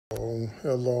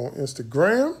Hello,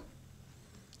 Instagram.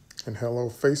 And hello,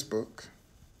 Facebook.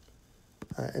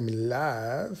 I am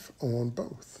live on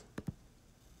both.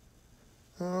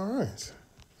 All right.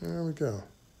 There we go.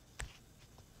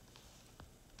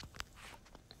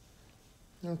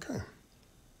 Okay.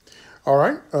 All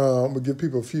right. We'll give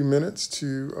people a few minutes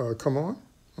to come on.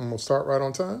 I'm going to start right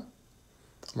on time.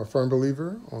 I'm a firm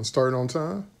believer on starting on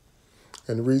time.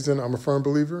 And the reason I'm a firm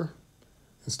believer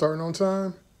in starting on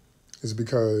time is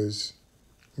because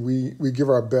we give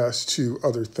our best to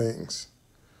other things.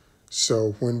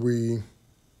 So when we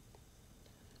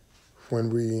let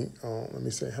me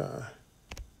say hi.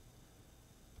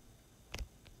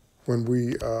 When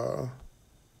we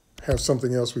have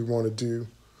something else we want to do,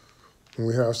 when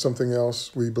we have something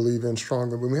else we believe in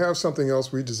strongly, when we have something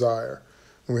else we desire,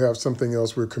 when we have something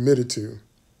else we're committed to,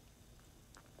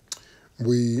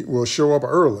 we will show up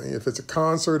early. If it's a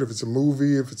concert, if it's a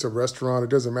movie, if it's a restaurant, it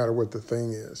doesn't matter what the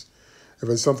thing is. If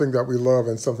it's something that we love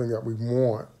and something that we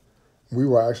want, we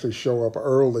will actually show up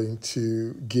early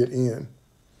to get in.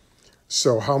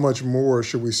 So how much more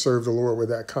should we serve the Lord with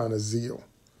that kind of zeal?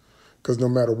 Because no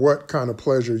matter what kind of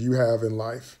pleasure you have in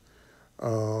life,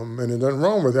 and there's nothing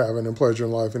wrong with having a pleasure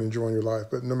in life and enjoying your life,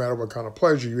 but no matter what kind of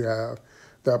pleasure you have,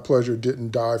 that pleasure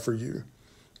didn't die for you.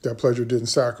 That pleasure didn't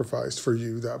sacrifice for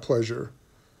you. That pleasure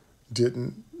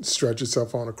didn't stretch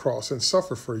itself on a cross and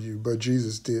suffer for you, but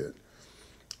Jesus did.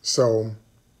 So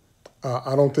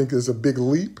I don't think there's a big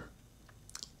leap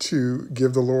to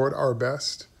give the Lord our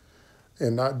best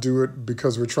and not do it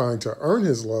because we're trying to earn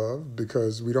his love,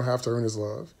 because we don't have to earn his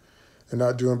love, and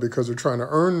not do it because we're trying to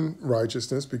earn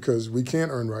righteousness, because we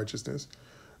can't earn righteousness,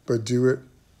 but do it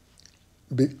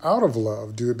out of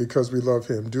love. Do it because we love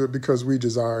him. Do it because we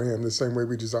desire him the same way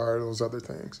we desire those other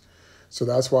things. So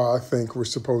that's why I think we're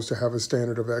supposed to have a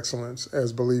standard of excellence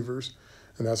as believers.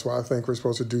 And that's why I think we're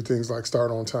supposed to do things like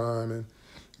start on time and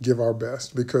give our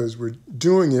best, because we're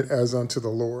doing it as unto the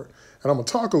Lord. And I'm going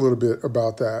to talk a little bit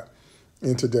about that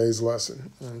in today's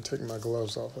lesson. I'm taking my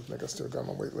gloves off. I think I still got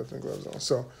my weightlifting gloves on.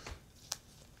 So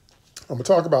I'm going to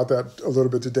talk about that a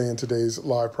little bit today in today's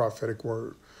live prophetic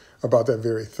word, about that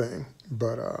very thing.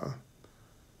 But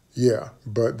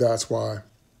but that's why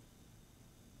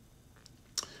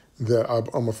that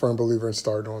I'm a firm believer in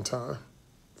starting on time.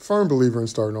 Firm believer in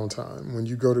starting on time. When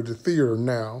you go to the theater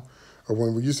now, or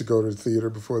when we used to go to the theater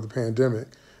before the pandemic,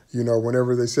 you know,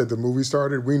 whenever they said the movie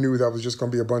started, we knew that was just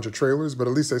going to be a bunch of trailers, but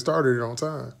at least they started it on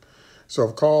time. So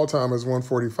if call time is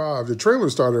 1:45, the trailer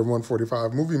started at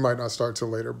 1:45. Movie might not start till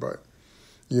later, but,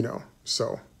 you know,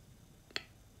 so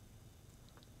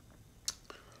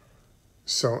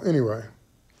anyway,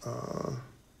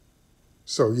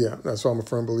 that's why I'm a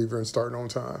firm believer in starting on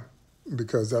time,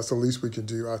 because that's the least we can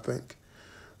do, I think,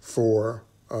 for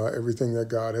everything that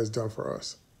God has done for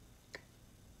us.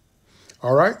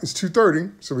 All right, it's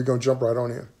 2:30, so we're going to jump right on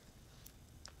in.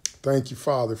 Thank you,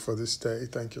 Father, for this day.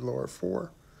 Thank you, Lord,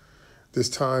 for this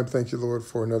time. Thank you, Lord,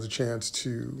 for another chance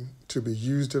to be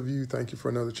used of you. Thank you for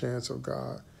another chance, oh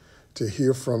God, to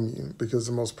hear from you, because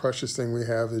the most precious thing we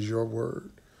have is your word.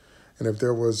 And if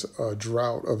there was a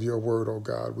drought of your word, oh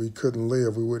God, we couldn't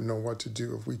live. We wouldn't know what to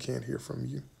do if we can't hear from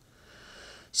you.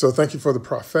 So thank you for the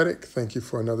prophetic. Thank you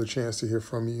for another chance to hear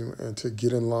from you and to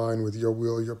get in line with your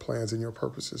will, your plans, and your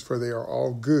purposes, for they are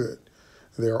all good.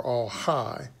 They are all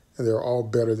high, and they are all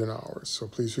better than ours. So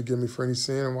please forgive me for any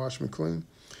sin and wash me clean,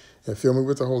 and fill me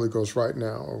with the Holy Ghost right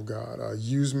now, oh God.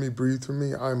 Use me, breathe through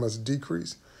me. I must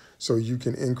decrease so you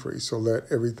can increase. So let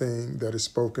everything that is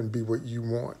spoken be what you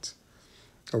want,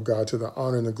 oh God, to the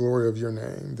honor and the glory of your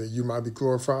name, that you might be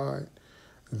glorified,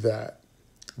 that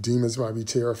demons might be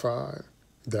terrified,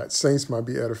 that saints might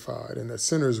be edified, and that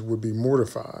sinners would be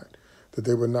mortified, that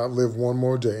they would not live one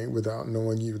more day without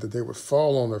knowing you, that they would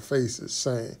fall on their faces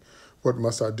saying, what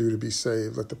must I do to be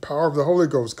saved? Let the power of the Holy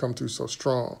Ghost come through so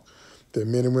strong that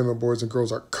men and women, boys and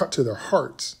girls are cut to their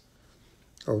hearts,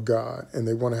 oh God, and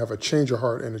they want to have a change of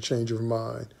heart and a change of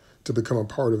mind to become a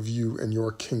part of you and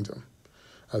your kingdom.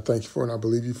 I thank you for it, and I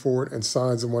believe you for it, and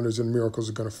signs and wonders and miracles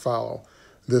are going to follow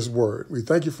this word. We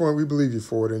thank you for it. We believe you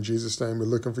for it. In Jesus' name, we're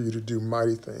looking for you to do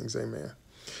mighty things. Amen.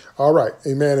 All right.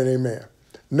 Amen and amen.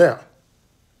 Now,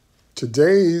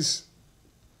 today's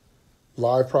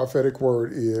live prophetic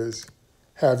word is,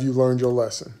 have you learned your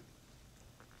lesson?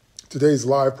 Today's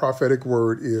live prophetic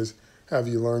word is, have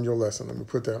you learned your lesson? Let me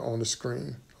put that on the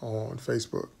screen on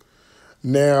Facebook.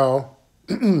 Now,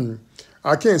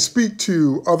 I can't speak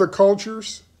to other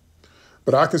cultures,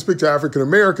 but I can speak to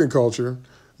African-American culture,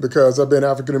 because I've been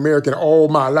African-American all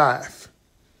my life.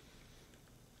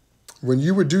 When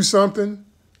you would do something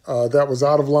that was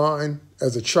out of line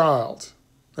as a child,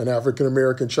 an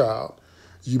African-American child,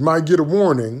 You might get a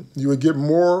warning. You would get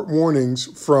more warnings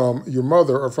from your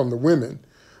mother or from the women,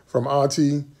 from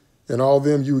auntie and all of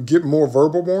them. You would get more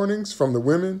verbal warnings from the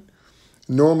women.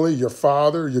 Normally, your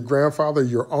father, your grandfather,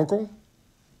 your uncle,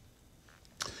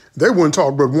 they wouldn't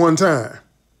talk but one time.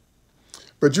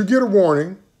 But you get a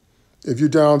warning if you're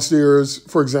downstairs,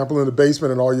 for example, in the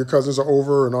basement and all your cousins are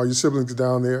over and all your siblings are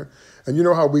down there. And you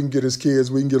know how we can get as kids,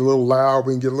 we can get a little loud,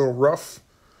 we can get a little rough.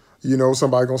 You know,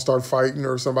 somebody gonna start fighting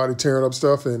or somebody tearing up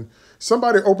stuff, and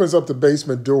somebody opens up the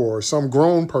basement door, some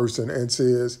grown person, and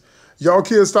says, y'all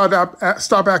kids stop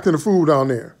acting a fool down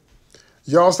there.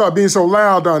 Y'all stop being so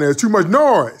loud down there. It's too much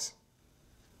noise.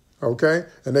 Okay?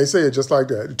 And they say it just like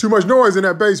that. Too much noise in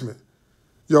that basement.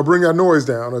 Y'all bring that noise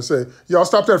down. Or say, y'all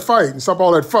stop that fight and stop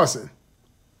all that fussing.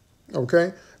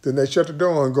 Okay? Then they shut the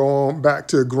door and go on back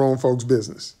to grown folks'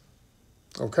 business.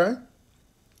 Okay?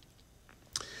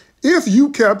 If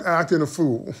you kept acting a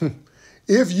fool,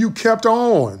 if you kept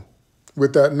on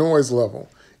with that noise level,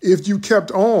 if you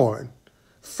kept on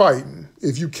fighting,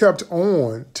 if you kept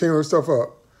on tearing stuff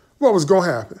up, what was going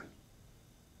to happen?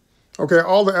 Okay,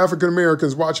 all the African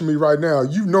Americans watching me right now,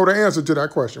 you know the answer to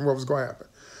that question. What was going to happen?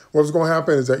 What was going to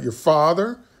happen is that your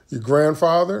father, your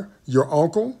grandfather, your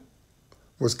uncle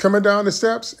was coming down the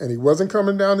steps, and he wasn't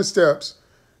coming down the steps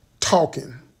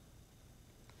talking.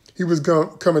 He was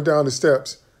coming down the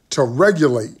steps to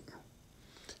regulate.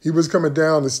 He was coming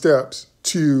down the steps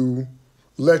to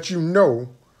let you know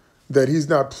that he's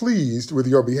not pleased with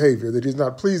your behavior, that he's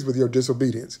not pleased with your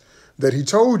disobedience, that he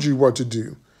told you what to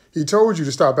do. He told you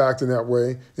to stop acting that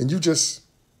way, and you just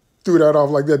threw that off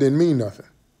like that didn't mean nothing.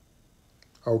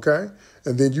 Okay?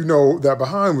 And then you know that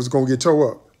behind was going to get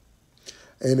tore up.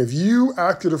 And if you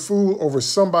acted a fool over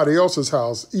somebody else's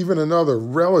house, even another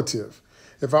relative,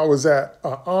 if I was at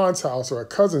an aunt's house or a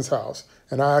cousin's house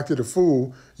and I acted a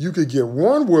fool, you could get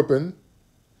one whooping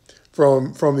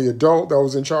from the adult that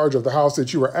was in charge of the house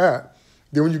that you were at.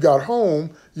 Then when you got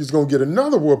home, you was going to get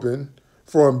another whooping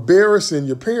for embarrassing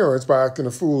your parents by acting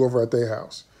a fool over at their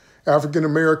house. African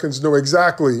Americans know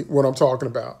exactly what I'm talking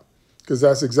about because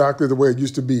that's exactly the way it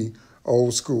used to be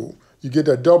old school. You get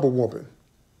that double whooping.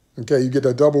 Okay, you get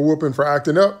that double whooping for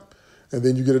acting up, and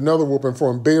then you get another whooping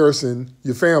for embarrassing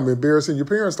your family, embarrassing your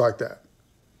parents like that.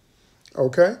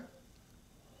 Okay?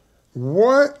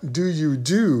 What do you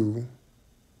do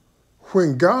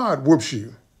when God whoops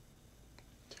you?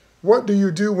 What do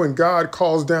you do when God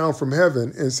calls down from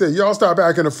heaven and says, y'all stop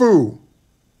acting a fool?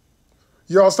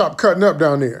 Y'all stop cutting up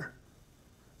down there.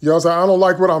 Y'all say, I don't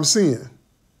like what I'm seeing.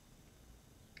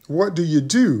 What do you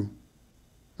do?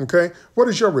 Okay? What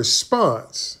is your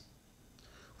response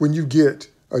when you get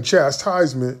a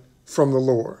chastisement from the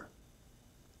Lord?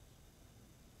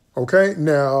 Okay?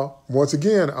 Now, once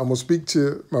again, I'm going to speak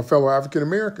to my fellow African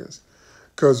Americans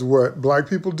because what black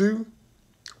people do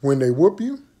when they whoop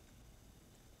you,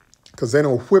 because they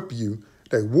don't whip you,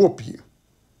 they whoop you.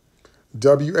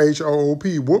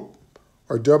 W-H-O-O-P, whoop,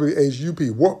 or W-H-U-P,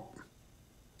 whoop.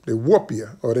 They whoop you,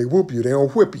 or they whoop you. They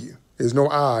don't whip you. There's no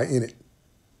I in it.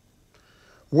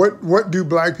 What do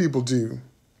black people do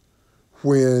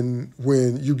when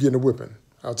you get a whipping?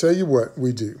 I'll tell you what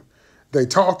we do. They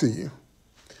talk to you.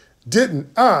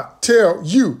 Didn't I tell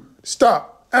you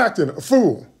stop acting a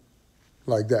fool?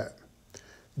 Like that.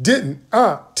 Didn't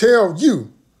I tell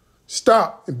you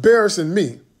stop embarrassing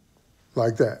me?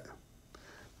 Like that.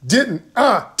 Didn't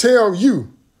I tell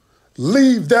you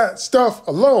leave that stuff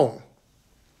alone?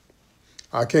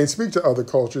 I can't speak to other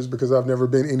cultures because I've never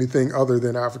been anything other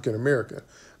than African American.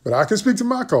 But I can speak to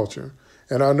my culture.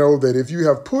 And I know that if you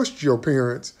have pushed your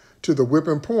parents to the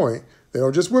whipping point, they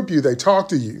don't just whip you, they talk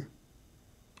to you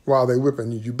while they're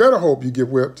whipping you. You better hope you get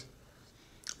whipped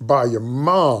by your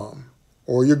mom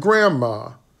or your grandma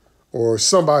or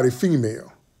somebody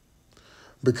female.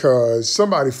 Because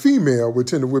somebody female would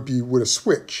tend to whip you with a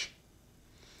switch.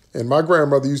 And my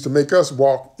grandmother used to make us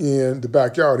walk in the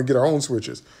backyard and get our own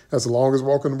switches. That's the longest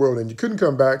walk in the world. And you couldn't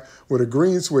come back with a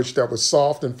green switch that was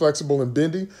soft and flexible and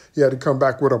bendy. You had to come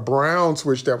back with a brown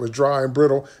switch that was dry and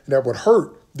brittle and that would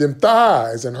hurt them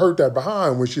thighs and hurt that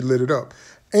behind when she lit it up.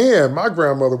 And my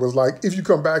grandmother was like, if you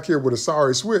come back here with a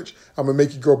sorry switch, I'm going to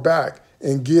make you go back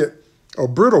and get a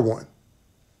brittle one.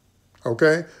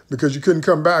 Okay? Because you couldn't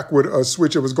come back with a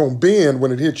switch that was going to bend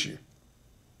when it hit you.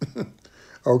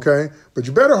 Okay? But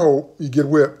you better hope you get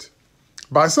whipped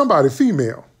by somebody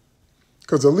female,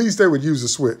 because at least they would use a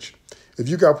switch. If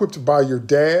you got whipped by your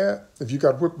dad, if you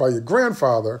got whipped by your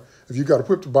grandfather, if you got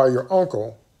whipped by your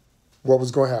uncle, what was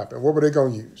going to happen? What were they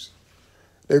going to use?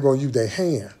 They're going to use their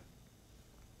hand.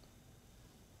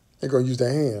 They're going to use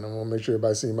their hand. I want to make sure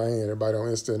everybody see my hand, everybody on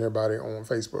Insta and everybody on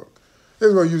Facebook.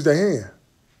 They're going to use their hand.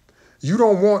 You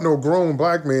don't want no grown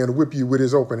black man to whip you with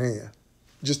his open hand.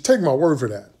 Just take my word for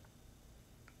that.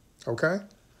 Okay?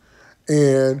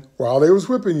 And while they was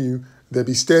whipping you, they'd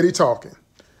be steady talking.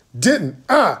 Didn't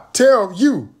I tell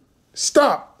you,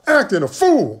 stop acting a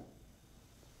fool?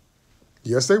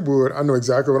 Yes, they would. I know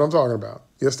exactly what I'm talking about.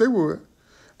 Yes, they would.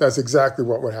 That's exactly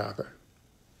what would happen.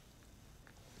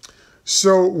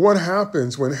 So what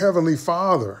happens when Heavenly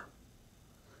Father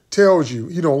tells you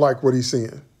don't like what he's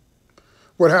seeing?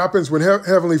 What happens when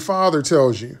Heavenly Father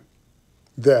tells you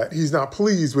that he's not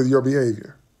pleased with your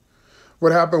behavior?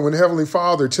 What happens when Heavenly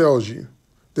Father tells you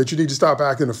that you need to stop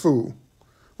acting a fool?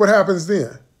 What happens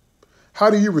then? How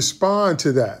do you respond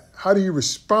to that? How do you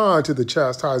respond to the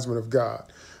chastisement of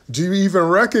God? Do you even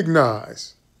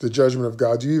recognize the judgment of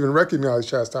God? Do you even recognize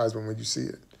chastisement when you see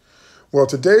it? Well,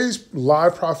 today's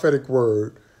live prophetic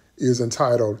word is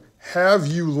entitled, Have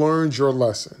You Learned Your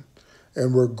Lesson?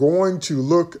 And we're going to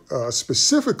look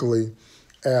specifically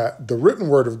at the written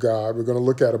word of God. We're going to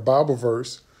look at a Bible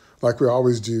verse like we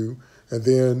always do. And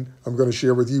then I'm going to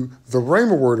share with you the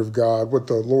Rhema word of God, what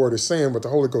the Lord is saying, what the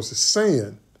Holy Ghost is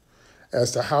saying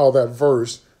as to how that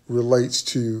verse relates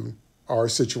to our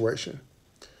situation.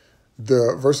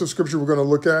 The verse of scripture we're going to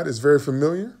look at is very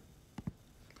familiar.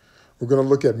 We're going to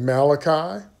look at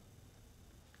Malachi,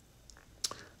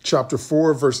 chapter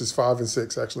 4, verses 5 and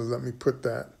 6. Actually, let me put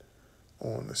that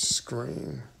on the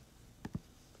screen.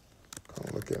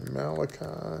 I'll look at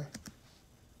Malachi,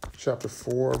 chapter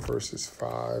 4, verses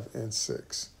 5 and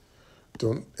 6.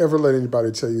 Don't ever let anybody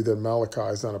tell you that Malachi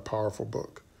is not a powerful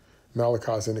book.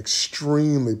 Malachi is an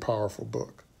extremely powerful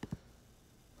book.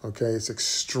 Okay, it's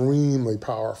extremely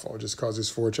powerful just because it's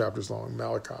 4 chapters long.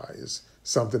 Malachi is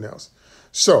something else.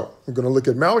 So we're going to look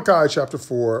at Malachi chapter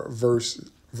 4,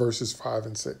 verses 5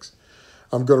 and 6.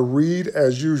 I'm going to read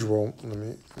as usual. Let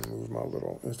me move my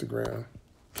little Instagram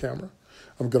camera.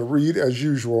 I'm going to read as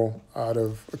usual out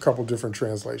of a couple different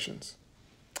translations.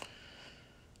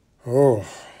 Oh,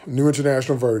 New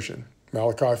International Version,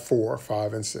 Malachi 4,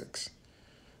 5 and 6.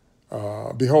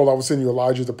 Behold, I will send you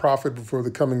Elijah the prophet before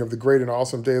the coming of the great and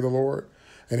awesome day of the Lord.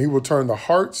 And he will turn the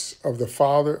hearts of the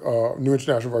father, New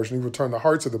International Version, he will turn the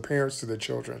hearts of the parents to their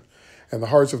children and the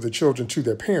hearts of the children to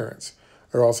their parents,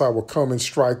 or else I will come and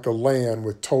strike the land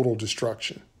with total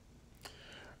destruction.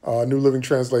 New Living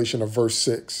Translation of verse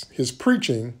 6. His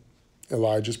preaching,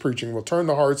 Elijah's preaching, will turn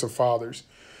the hearts of fathers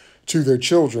to their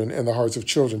children and the hearts of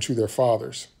children to their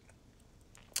fathers.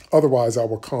 Otherwise, I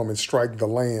will come and strike the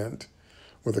land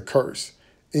with a curse.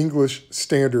 English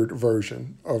Standard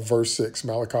Version of verse 6,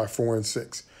 Malachi 4 and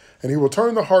 6. And he will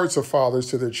turn the hearts of fathers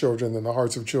to their children and the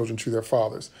hearts of children to their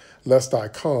fathers, lest I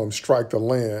come strike the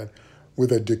land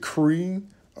with a decree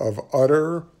of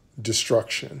utter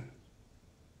destruction.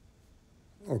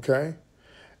 Okay?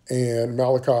 And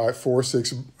Malachi 4,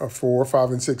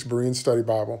 5, and 6, Berean Study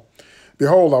Bible.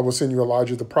 Behold, I will send you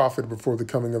Elijah the prophet before the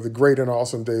coming of the great and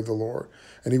awesome day of the Lord.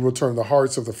 And he will turn the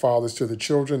hearts of the fathers to the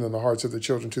children and the hearts of the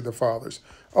children to their fathers.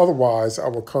 Otherwise, I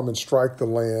will come and strike the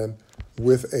land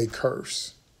with a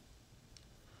curse.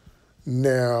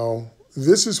 Now,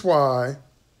 this is why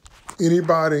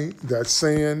anybody that's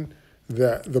saying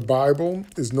that the Bible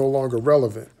is no longer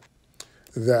relevant,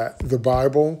 that the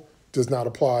Bible does not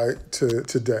apply to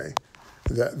today,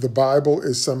 that the Bible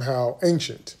is somehow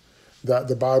ancient, that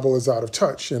the Bible is out of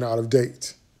touch and out of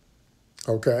date.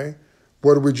 Okay?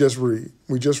 What did we just read?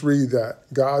 We just read that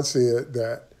God said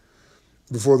that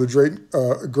before the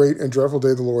great and dreadful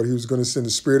day of the Lord, he was going to send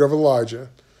the spirit of Elijah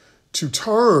to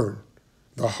turn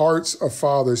the hearts of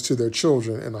fathers to their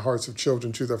children and the hearts of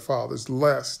children to their fathers,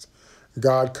 lest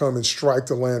God come and strike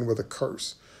the land with a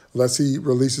curse, lest he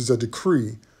releases a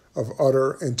decree of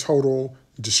utter and total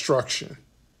destruction.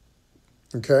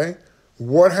 Okay?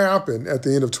 What happened at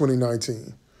the end of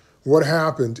 2019? What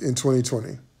happened in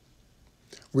 2020?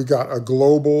 We got a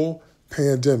global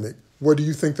pandemic. What do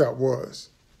you think that was?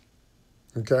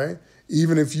 Okay?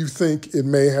 Even if you think it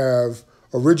may have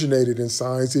originated in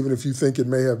science, even if you think it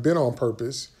may have been on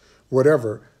purpose,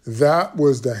 whatever, that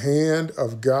was the hand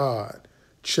of God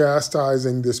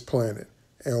chastising this planet.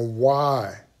 And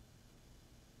why?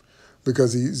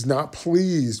 Because he's not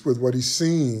pleased with what he's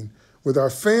seen with our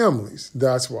families.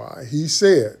 That's why he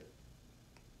said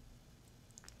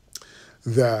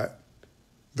that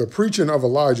the preaching of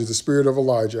Elijah, the spirit of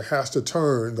Elijah, has to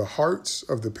turn the hearts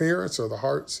of the parents or the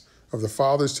hearts of the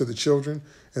fathers to the children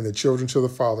and the children to the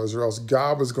fathers, or else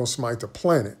God was going to smite the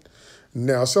planet.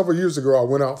 Now, several years ago, I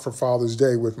went out for Father's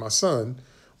Day with my son.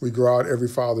 We go out every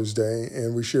Father's Day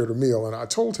and we shared a meal. And I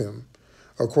told him,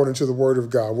 according to the word of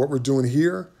God, what we're doing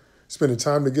here, spending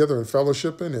time together and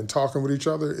fellowshipping and talking with each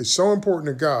other, is so important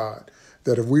to God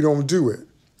that if we don't do it,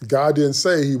 God didn't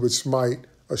say he would smite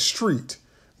a street.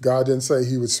 God didn't say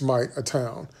he would smite a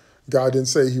town. God didn't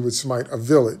say he would smite a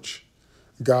village.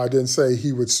 God didn't say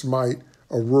he would smite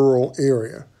a rural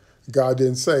area. God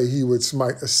didn't say he would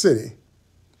smite a city.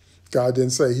 God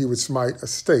didn't say he would smite a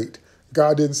state.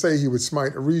 God didn't say he would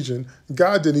smite a region.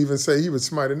 God didn't even say he would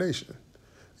smite a nation.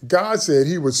 God said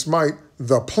he would smite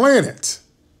the planet.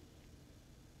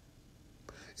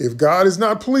 If God is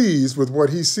not pleased with what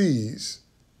he sees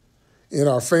in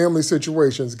our family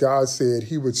situations, God said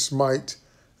he would smite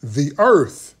the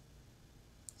earth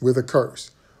with a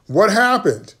curse. What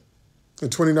happened in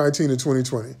 2019 and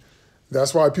 2020?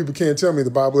 That's why people can't tell me the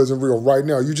Bible isn't real right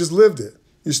now. You just lived it.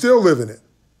 You're still living it.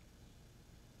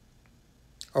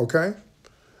 Okay?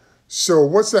 So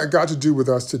what's that got to do with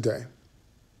us today?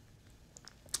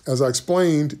 As I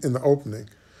explained in the opening,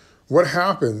 what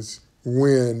happens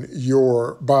when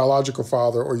your biological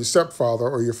father or your stepfather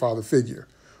or your father figure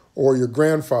or your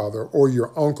grandfather or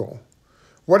your uncle,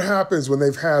 what happens when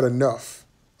they've had enough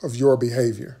of your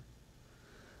behavior?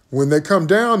 When they come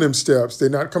down them steps, they're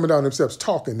not coming down them steps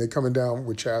talking, they're coming down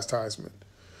with chastisement.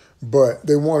 But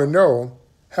they want to know,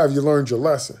 have you learned your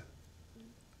lesson?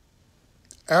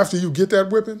 After you get that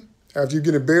whipping, after you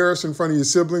get embarrassed in front of your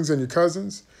siblings and your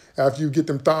cousins, after you get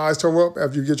them thighs tore up,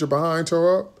 after you get your behind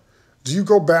tore up, do you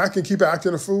go back and keep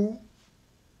acting a fool?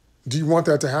 Do you want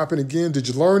that to happen again? Did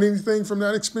you learn anything from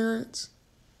that experience?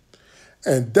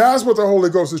 And that's what the Holy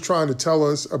Ghost is trying to tell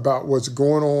us about what's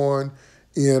going on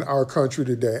in our country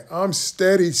today. I'm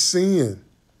steady seeing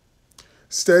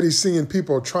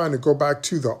people trying to go back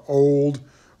to the old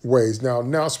ways.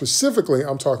 Now specifically,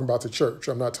 I'm talking about the church.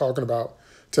 I'm not talking about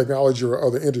technology or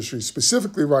other industries.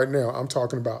 Specifically right now, I'm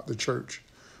talking about the church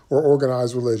or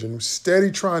organized religion,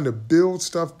 steady trying to build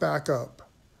stuff back up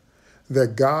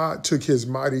that God took his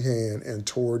mighty hand and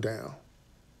tore down.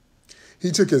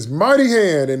 He took his mighty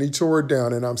hand and he tore it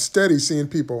down, and I'm steady seeing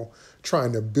people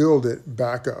trying to build it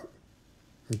back up.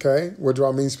 Okay? What do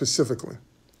I mean specifically?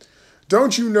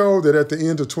 Don't you know that at the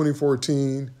end of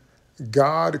 2014,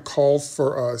 God called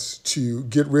for us to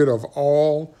get rid of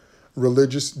all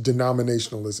religious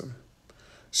denominationalism?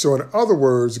 So in other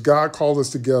words, God called us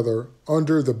together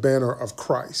under the banner of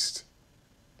Christ.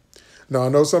 Now, I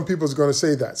know some people are going to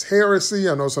say that's heresy.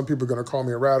 I know some people are going to call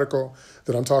me a radical,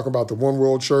 that I'm talking about the one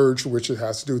world church, which it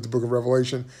has to do with the book of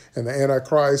Revelation, and the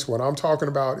Antichrist. What I'm talking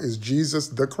about is Jesus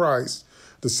the Christ,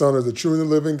 the Son of the true and the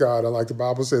living God. And like the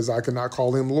Bible says, I could not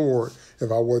call him Lord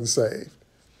if I wasn't saved.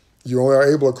 You only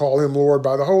are able to call him Lord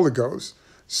by the Holy Ghost.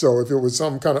 So if it was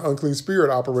some kind of unclean spirit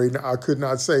operating, I could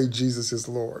not say Jesus is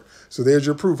Lord. So there's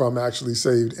your proof I'm actually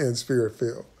saved and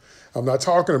spirit-filled. I'm not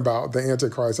talking about the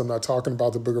Antichrist. I'm not talking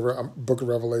about the book of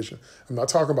Revelation. I'm not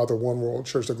talking about the one world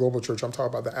church, the global church. I'm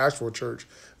talking about the actual church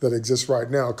that exists right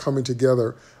now, coming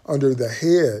together under the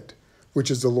head,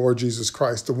 which is the Lord Jesus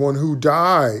Christ, the one who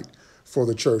died for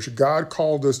the church. God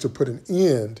called us to put an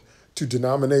end to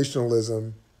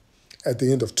denominationalism at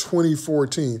the end of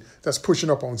 2014. That's pushing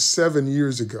up on 7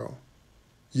 years ago.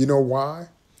 You know why?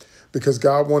 Because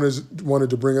God wanted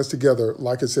to bring us together,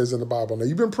 like it says in the Bible. Now,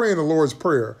 you've been praying the Lord's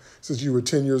Prayer since you were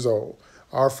 10 years old.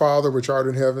 Our Father, which art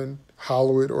in heaven,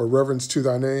 hallowed or reverence to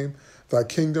thy name. Thy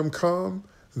kingdom come,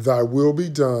 thy will be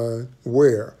done,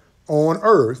 where? On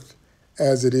earth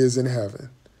as it is in heaven.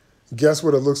 Guess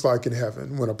what it looks like in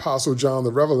heaven? When Apostle John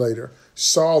the Revelator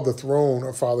saw the throne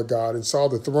of Father God and saw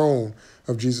the throne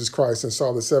of Jesus Christ and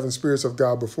saw the seven spirits of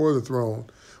God before the throne,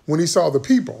 when he saw the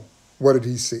people, what did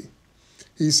he see?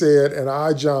 He said, and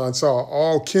I, John, saw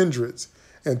all kindreds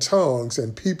and tongues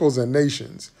and peoples and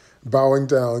nations bowing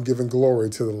down, giving glory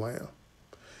to the Lamb.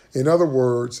 In other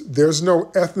words, there's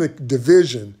no ethnic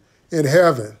division in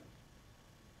heaven.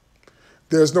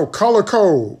 There's no color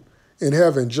code in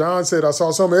heaven. John said, I saw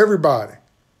some of everybody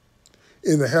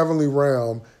in the heavenly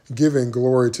realm giving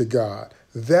glory to God.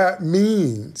 That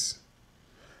means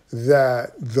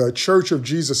that the Church of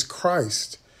Jesus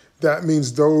Christ, that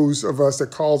means those of us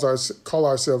that call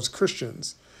ourselves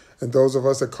Christians and those of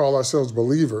us that call ourselves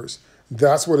believers,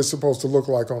 that's what it's supposed to look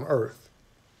like on earth,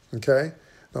 okay?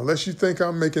 Now, unless you think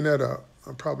I'm making that up,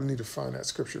 I probably need to find that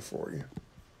scripture for you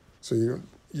so you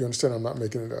understand I'm not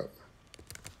making it up.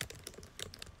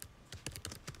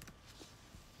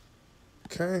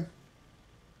 Okay?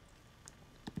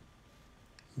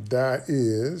 That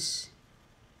is...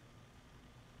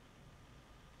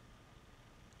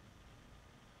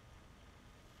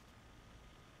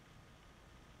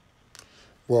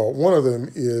 Well, one of them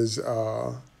is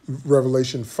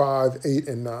Revelation 5, 8,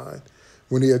 and 9.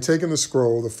 When he had taken the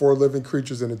scroll, the 4 living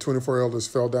creatures and the 24 elders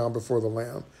fell down before the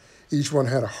Lamb. Each one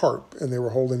had a harp, and they were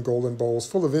holding golden bowls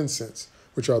full of incense,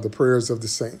 which are the prayers of the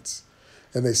saints.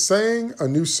 And they sang a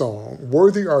new song.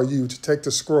 Worthy are you to take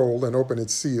the scroll and open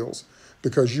its seals,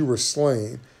 because you were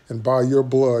slain, and by your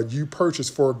blood you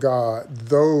purchased for God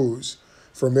those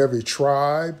from every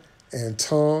tribe and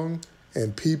tongue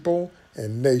and people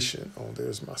and nation. Oh,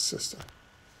 there's my sister.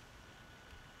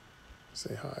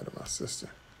 Say hi to my sister.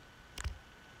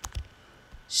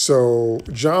 So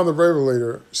John the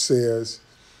Revelator says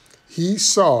he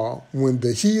saw, when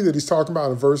the he that he's talking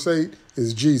about in verse 8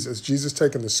 is Jesus. Jesus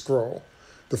taking the scroll.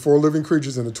 The 4 living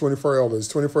creatures and the 24 elders.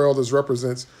 24 elders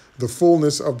represents the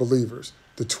fullness of believers,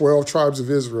 the 12 tribes of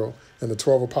Israel and the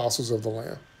 12 apostles of the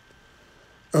Lamb.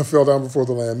 And fell down before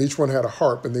the Lamb. Each one had a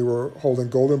harp, and they were holding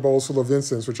golden bowls full of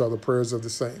incense, which are the prayers of the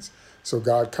saints. So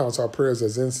God counts our prayers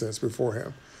as incense before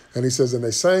him. And he says, and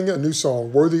they sang a new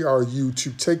song, worthy are you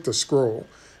to take the scroll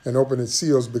and open its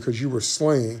seals, because you were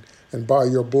slain, and by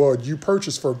your blood you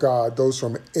purchased for God those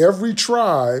from every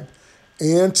tribe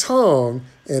and tongue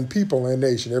and people and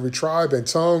nation. Every tribe and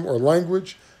tongue or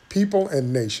language, people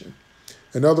and nation.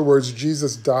 In other words,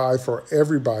 Jesus died for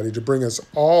everybody to bring us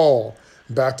all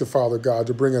back to Father God,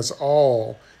 to bring us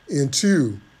all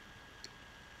into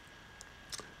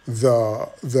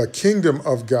the kingdom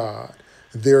of God.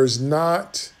 There's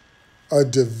not a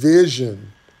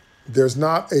division. There's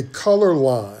not a color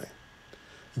line.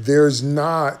 There's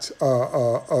not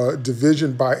a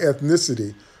division by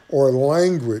ethnicity or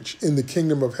language in the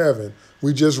kingdom of heaven.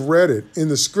 We just read it in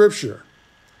the scripture.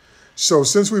 So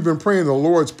since we've been praying the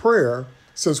Lord's Prayer,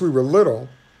 since we were little,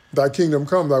 thy kingdom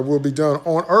come, thy will be done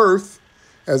on earth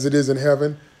as it is in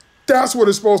heaven, that's what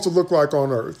it's supposed to look like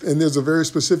on earth. And there's a very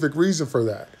specific reason for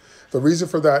that. The reason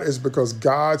for that is because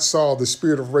God saw the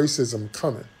spirit of racism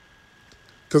coming.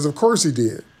 Because of course he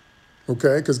did,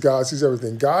 okay? Because God sees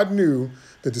everything. God knew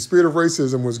that the spirit of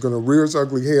racism was going to rear its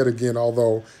ugly head again,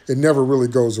 although it never really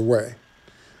goes away.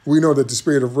 We know that the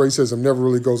spirit of racism never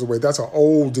really goes away. That's an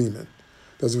old demon.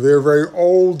 That's a very, very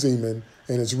old demon,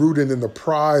 and it's rooted in the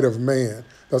pride of man.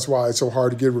 That's why it's so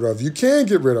hard to get rid of. You can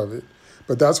get rid of it,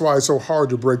 but that's why it's so hard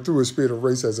to break through a spirit of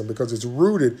racism, because it's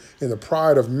rooted in the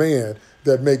pride of man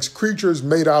that makes creatures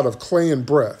made out of clay and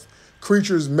breath,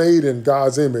 creatures made in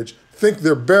God's image, think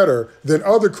they're better than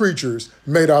other creatures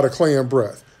made out of clay and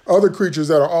breath, other creatures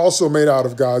that are also made out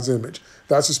of God's image.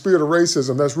 That's the spirit of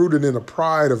racism that's rooted in the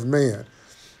pride of man.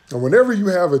 And whenever you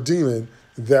have a demon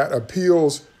that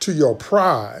appeals to your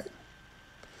pride,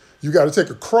 you got to take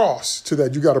a cross to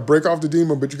that. You got to break off the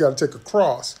demon, but you got to take a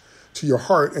cross to your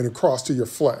heart and a cross to your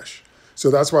flesh. So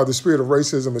that's why the spirit of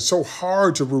racism is so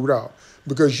hard to root out,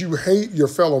 because you hate your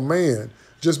fellow man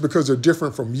just because they're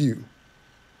different from you.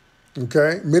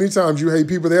 Okay? Many times you hate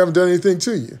people, they haven't done anything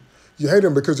to you. You hate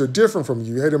them because they're different from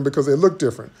you. You hate them because they look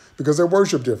different, because they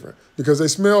worship different, because they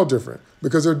smell different,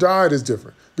 because their diet is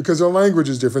different, because their language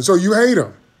is different. So you hate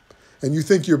them and you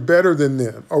think you're better than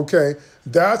them. Okay?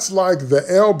 That's like the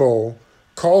elbow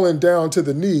calling down to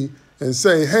the knee and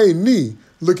saying, hey, knee,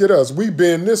 look at us. We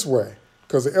bend this way,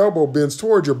 because the elbow bends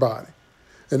toward your body.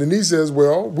 And the knee says,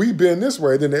 well, we bend this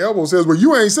way. Then the elbow says, well,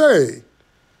 you ain't saved.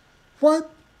 What?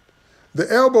 The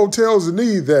elbow tells the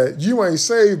knee that you ain't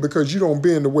saved because you don't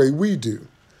bend the way we do.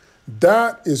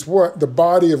 That is what the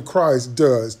body of Christ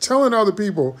does, telling other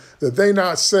people that they're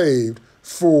not saved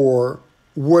for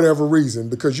whatever reason,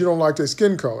 because you don't like their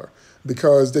skin color,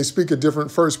 because they speak a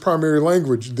different first primary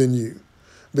language than you,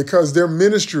 because their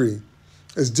ministry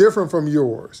is different from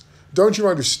yours. Don't you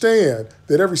understand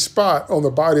that every spot on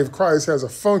the body of Christ has a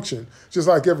function, just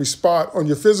like every spot on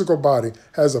your physical body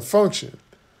has a function?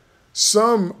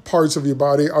 Some parts of your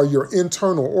body are your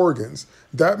internal organs.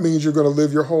 That means you're going to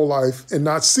live your whole life and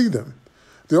not see them.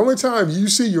 The only time you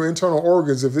see your internal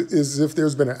organs is if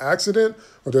there's been an accident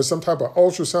or there's some type of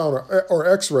ultrasound or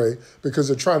x-ray, because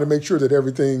they're trying to make sure that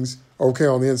everything's okay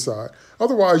on the inside.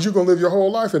 Otherwise, you're going to live your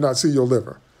whole life and not see your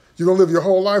liver. You're going to live your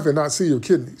whole life and not see your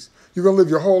kidneys. You're going to live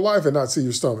your whole life and not see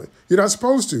your stomach. You're not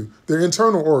supposed to. They're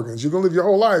internal organs. You're going to live your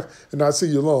whole life and not see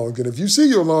your lungs. And if you see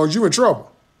your lungs, you're in trouble.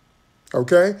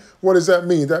 Okay? What does that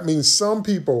mean? That means some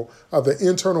people are the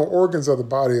internal organs of the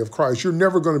body of Christ. You're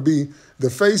never going to be the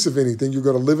face of anything. You're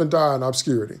going to live and die in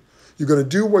obscurity. You're going to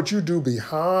do what you do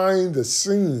behind the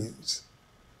scenes.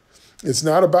 It's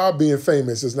not about being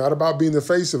famous. It's not about being the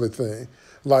face of a thing.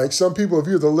 Like some people, if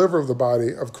you're the liver of the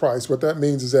body of Christ, what that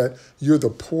means is that you're the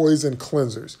poison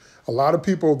cleansers. A lot of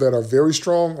people that are very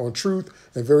strong on truth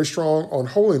and very strong on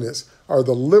holiness are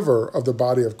the liver of the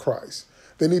body of Christ.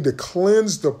 They need to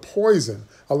cleanse the poison.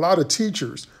 A lot of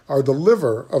teachers are the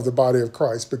liver of the body of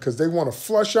Christ because they want to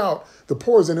flush out the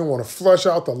poison. They want to flush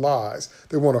out the lies.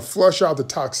 They want to flush out the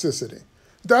toxicity.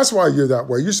 That's why you're that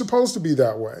way. You're supposed to be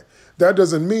that way. That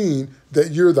doesn't mean that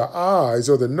you're the eyes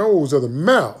or the nose or the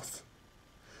mouth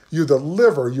You're the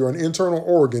liver. You're an internal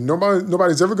organ.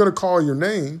 Nobody's ever going to call your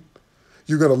name.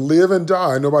 You're going to live and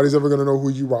die. Nobody's ever going to know who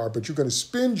you are, but you're going to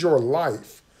spend your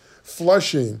life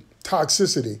flushing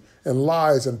toxicity and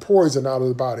lies and poison out of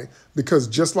the body, because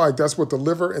just like that's what the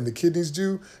liver and the kidneys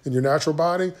do in your natural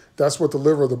body, that's what the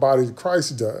liver of the body of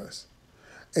Christ does.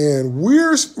 And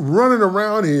we're running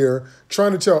around here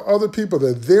trying to tell other people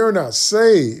that they're not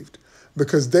saved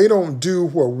because they don't do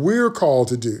what we're called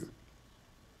to do.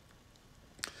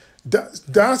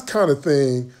 That kind of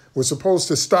thing was supposed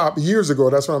to stop years ago.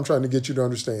 That's what I'm trying to get you to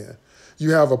understand.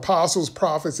 You have apostles,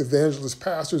 prophets, evangelists,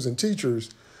 pastors, and teachers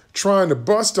trying to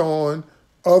bust on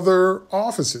other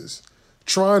offices,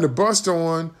 trying to bust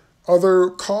on other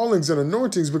callings and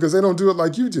anointings because they don't do it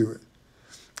like you do it.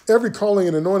 Every calling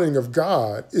and anointing of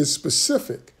God is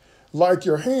specific. Like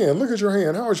your hand. Look at your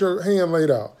hand. How is your hand laid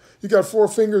out? You got 4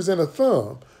 fingers and a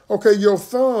thumb. Okay, your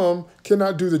thumb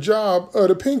cannot do the job of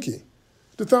the pinky.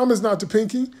 The thumb is not the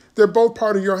pinky. They're both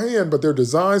part of your hand, but they're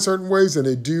designed certain ways and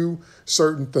they do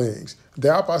certain things.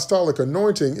 The apostolic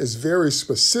anointing is very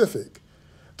specific.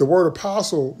 The word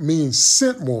apostle means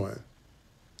sent one.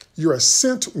 You're a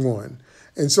sent one.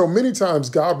 And so many times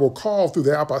God will call through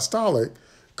the apostolic,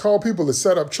 call people to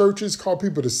set up churches, call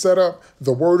people to set up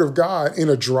the word of God in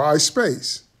a dry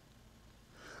space.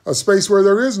 A space where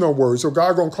there is no word. So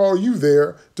God gonna call you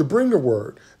there to bring the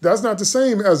word. That's not the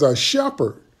same as a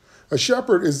shepherd. A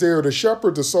shepherd is there to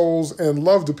shepherd the souls and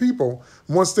love the people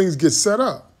once things get set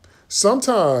up.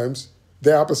 Sometimes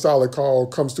the apostolic call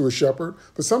comes to a shepherd,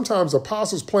 but sometimes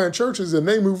apostles plant churches and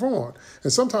they move on.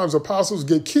 And sometimes apostles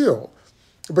get killed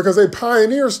because they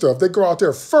pioneer stuff. They go out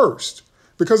there first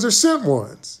because they're sent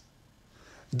ones.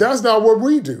 That's not what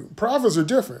we do. Prophets are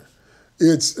different.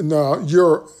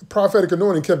 Your prophetic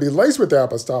anointing can be laced with the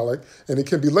apostolic and it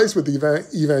can be laced with the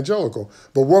evangelical.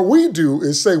 But what we do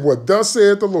is say what thus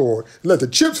saith the Lord. Let the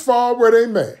chips fall where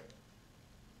they may.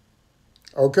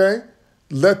 Okay?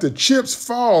 Let the chips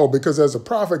fall, because as a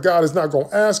prophet, God is not going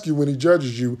to ask you when he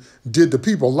judges you, did the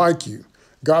people like you?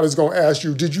 God is going to ask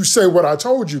you, did you say what I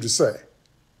told you to say?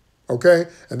 Okay?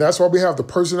 And that's why we have the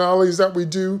personalities that we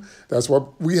do. That's why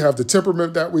we have the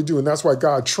temperament that we do. And that's why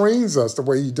God trains us the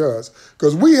way he does.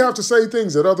 Because we have to say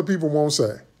things that other people won't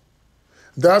say.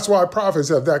 That's why prophets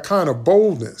have that kind of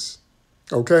boldness.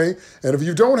 Okay? And if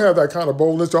you don't have that kind of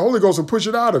boldness, the Holy Ghost will push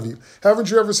it out of you.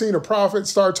 Haven't you ever seen a prophet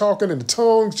start talking and the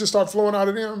tongues just start flowing out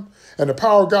of them? And the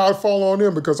power of God fall on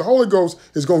them because the Holy Ghost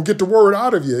is going to get the word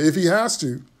out of you if he has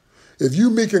to. If you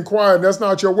meek and quiet and that's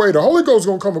not your way, the Holy Ghost is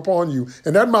going to come upon you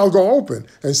and that mouth is going to open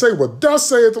and say, well, thus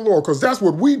saith the Lord, because that's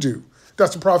what we do.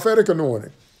 That's the prophetic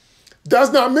anointing.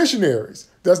 That's not missionaries.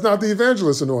 That's not the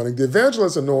evangelist anointing. The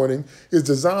evangelist anointing is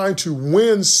designed to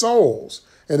win souls.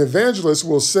 And evangelists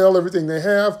will sell everything they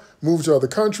have, move to other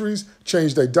countries,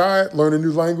 change their diet, learn a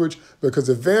new language, because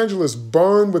evangelists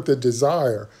burn with the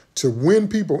desire to win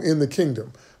people in the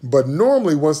kingdom. But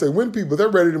normally, once they win people, they're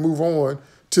ready to move on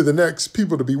to the next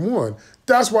people to be won.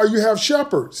 That's why you have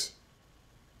shepherds.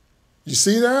 You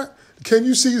see that? Can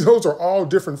you see those are all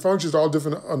different functions, all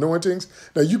different anointings?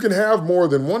 Now, you can have more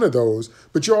than one of those,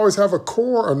 but you always have a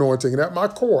core anointing. And at my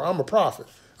core, I'm a prophet.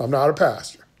 I'm not a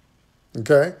pastor.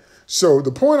 Okay? So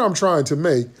the point I'm trying to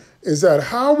make is that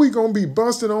how are we going to be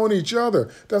busting on each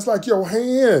other? That's like your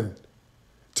hand,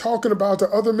 talking about the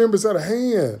other members of the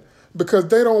hand, because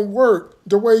they don't work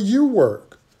the way you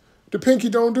work. The pinky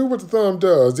don't do what the thumb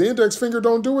does. The index finger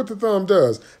don't do what the thumb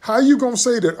does. How are you going to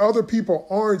say that other people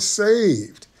aren't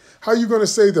saved? How are you going to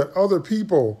say that other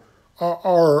people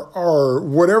are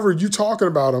whatever you're talking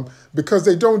about them because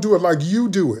they don't do it like you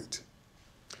do it?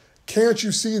 Can't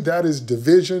you see that is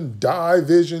division,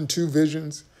 division, two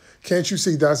visions? Can't you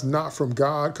see that's not from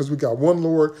God? Because we got one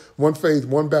Lord, one faith,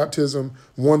 one baptism,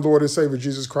 one Lord and Savior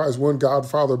Jesus Christ, one God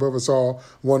Father above us all,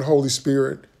 one Holy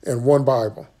Spirit, and one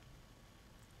Bible.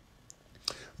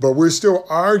 But we're still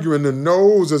arguing. The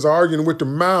nose is arguing with the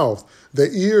mouth. The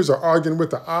ears are arguing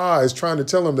with the eyes, trying to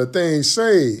tell them that they ain't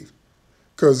saved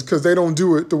because they don't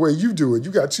do it the way you do it.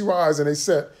 You got 2 eyes and they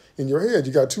set in your head.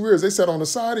 You got 2 ears, they set on the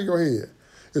side of your head.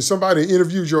 If somebody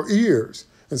interviews your ears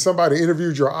and somebody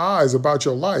interviewed your eyes about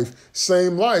your life,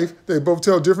 same life, they both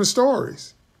tell different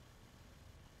stories.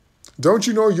 Don't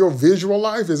you know your visual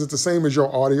life isn't the same as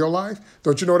your audio life?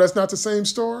 Don't you know that's not the same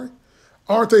story?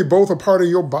 Aren't they both a part of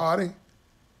your body?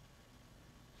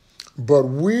 But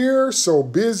we're so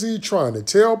busy trying to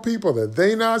tell people that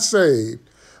they're not saved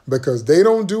because they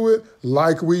don't do it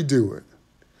like we do it.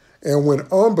 And when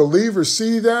unbelievers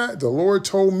see that, the Lord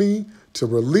told me to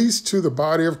release to the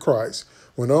body of Christ.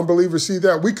 When unbelievers see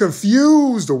that, we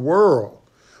confuse the world.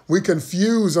 We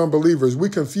confuse unbelievers. We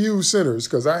confuse sinners.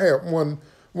 Because I had one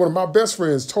One of my best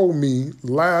friends told me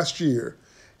last year,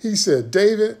 he said,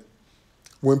 David,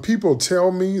 when people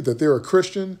tell me that they're a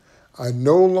Christian, I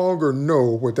no longer know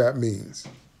what that means.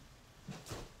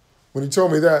 When he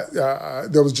told me that,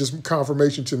 there was just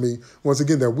confirmation to me, once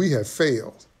again, that we have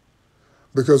failed.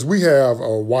 Because we have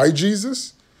a white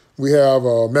Jesus, we have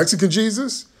a Mexican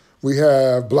Jesus, we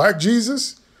have black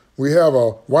Jesus, we have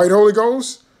a white Holy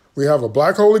Ghost, we have a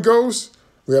black Holy Ghost,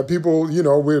 we have people,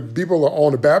 people are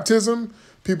on the baptism,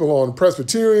 people on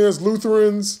Presbyterians,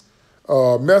 Lutherans,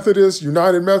 Methodists,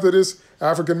 United Methodists,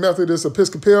 African Methodist,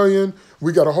 Episcopalian.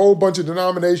 We got a whole bunch of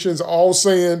denominations all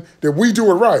saying that we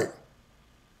do it right.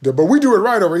 But we do it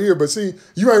right over here. But see,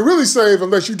 you ain't really saved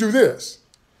unless you do this.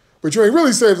 But you ain't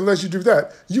really saved unless you do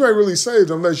that. You ain't really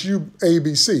saved unless you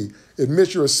ABC.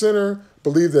 Admit you're a sinner,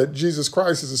 believe that Jesus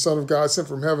Christ is the Son of God, sent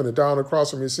from heaven and died on the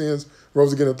cross from your sins,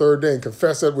 rose again the third day, and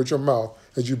confess that with your mouth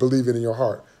as you believe it in your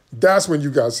heart. That's when you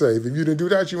got saved. If you didn't do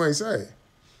that, you ain't saved.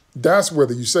 That's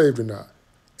whether you saved or not.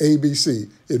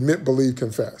 ABC, admit, believe,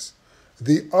 confess.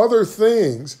 The other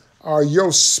things are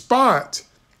your spot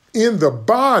in the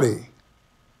body.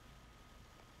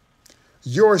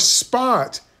 Your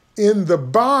spot in the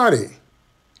body.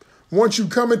 Once you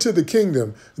come into the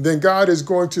kingdom, then God is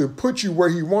going to put you where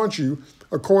he wants you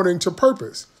according to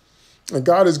purpose. And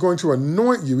God is going to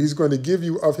anoint you. He's going to give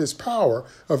you of his power,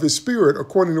 of his spirit,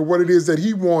 according to what it is that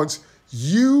he wants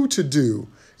you to do.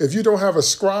 If you don't have a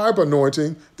scribe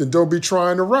anointing, then don't be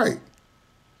trying to write.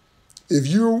 If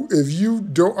you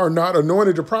are not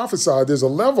anointed to prophesy, there's a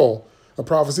level of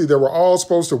prophecy that we're all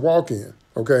supposed to walk in.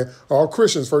 Okay, all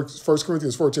Christians, 1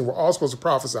 Corinthians 14, we're all supposed to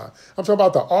prophesy. I'm talking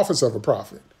about the office of a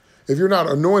prophet. If you're not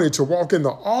anointed to walk in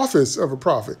the office of a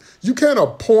prophet, you can't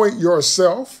appoint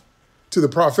yourself to the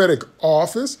prophetic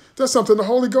office. That's something the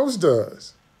Holy Ghost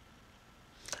does.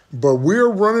 But we're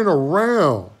running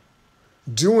around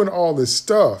doing all this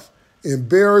stuff,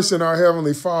 embarrassing our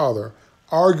Heavenly Father,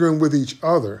 arguing with each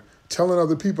other, telling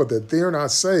other people that they're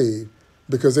not saved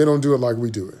because they don't do it like we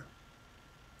do it.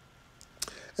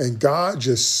 And God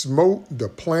just smote the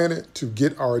planet to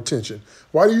get our attention.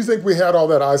 Why do you think we had all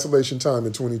that isolation time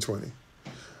in 2020?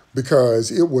 Because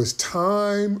it was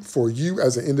time for you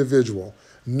as an individual,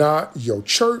 not your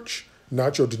church,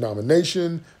 not your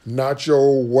denomination, not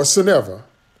your whatsoever.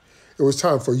 It was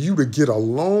time for you to get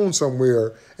alone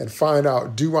somewhere and find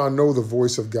out, do I know the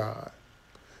voice of God?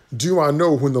 Do I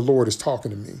know when the Lord is talking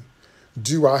to me?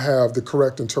 Do I have the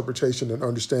correct interpretation and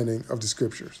understanding of the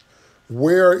scriptures?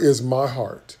 Where is my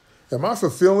heart? Am I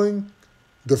fulfilling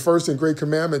the first and great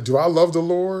commandment? Do I love the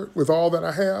Lord with all that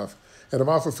I have? And am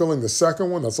I fulfilling the second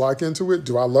one that's like into it?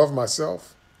 Do I love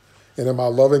myself? And am I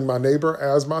loving my neighbor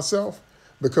as myself?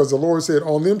 Because the Lord said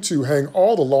on them two hang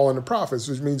all the law and the prophets,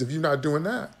 which means if you're not doing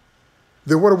that,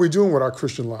 then what are we doing with our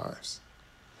Christian lives?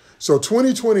 So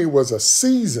 2020 was a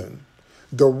season.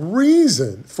 The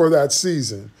reason for that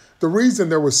season, the reason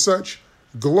there was such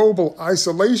global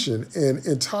isolation in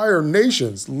entire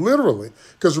nations, literally,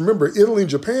 because remember, Italy and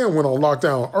Japan went on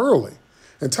lockdown early.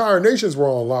 Entire nations were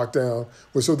on lockdown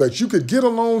was so that you could get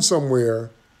alone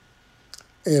somewhere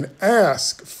and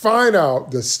find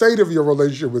out the state of your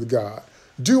relationship with God.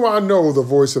 Do I know the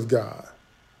voice of God?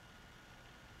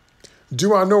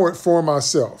 Do I know it for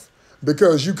myself?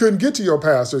 Because you couldn't get to your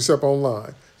pastor except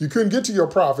online. You couldn't get to your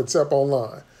prophet except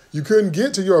online. You couldn't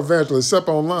get to your evangelist except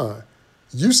online.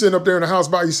 You sitting up there in the house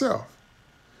by yourself.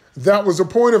 That was the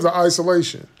point of the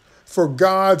isolation, for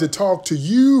God to talk to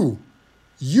you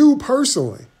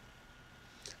personally.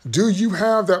 Do you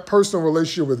have that personal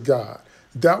relationship with God?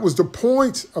 That was the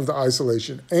point of the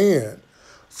isolation, and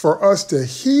for us to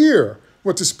hear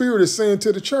what the Spirit is saying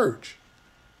to the church.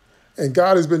 And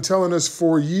God has been telling us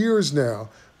for years now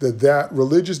that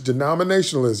religious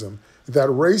denominationalism, that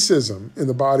racism in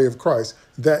the body of Christ,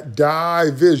 that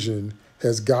division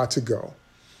has got to go.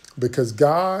 Because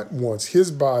God wants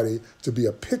his body to be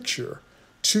a picture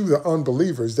to the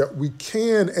unbelievers that we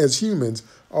can, as humans,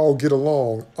 all get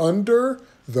along under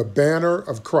the banner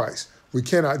of Christ. We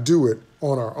cannot do it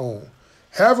on our own.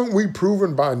 Haven't we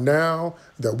proven by now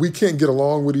that we can't get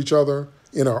along with each other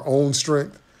in our own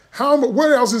strength?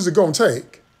 What else is it going to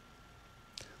take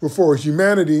before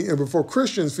humanity and before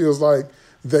Christians feels like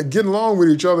that getting along with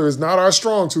each other is not our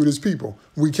strong suit as people?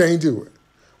 We can't do it.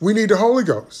 We need the Holy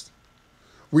Ghost.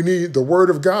 We need the word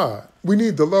of God. We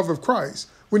need the love of Christ.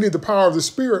 We need the power of the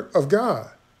Spirit of God.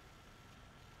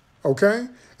 Okay?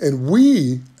 And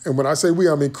when I say we,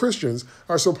 I mean Christians,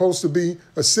 are supposed to be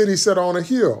a city set on a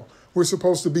hill. We're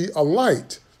supposed to be a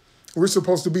light. We're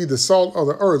supposed to be the salt of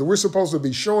the earth. We're supposed to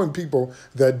be showing people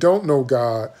that don't know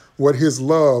God what his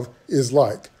love is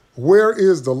like. Where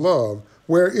is the love?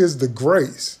 Where is the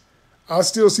grace? I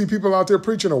still see people out there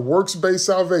preaching a works-based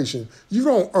salvation. You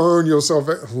don't earn your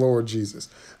salvation, Lord Jesus.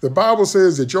 The Bible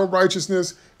says that your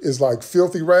righteousness is like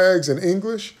filthy rags in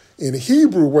English. In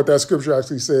Hebrew, what that scripture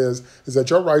actually says is that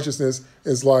your righteousness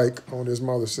is like, oh, there's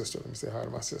my other sister. Let me say hi to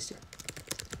my sister.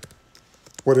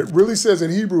 What it really says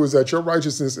in Hebrew is that your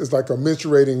righteousness is like a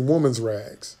menstruating woman's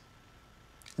rags.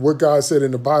 What God said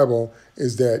in the Bible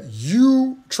is that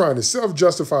you trying to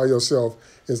self-justify yourself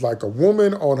is like a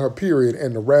woman on her period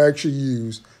and the rag she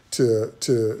used to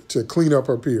clean up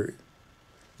her period.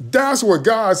 That's what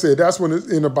God said. That's when it's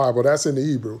in the Bible. That's in the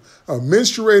Hebrew. A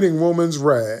menstruating woman's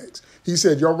rags. He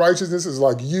said your righteousness is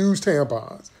like used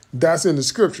tampons. That's in the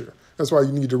scripture. That's why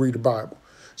you need to read the Bible.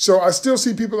 So I still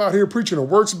see people out here preaching a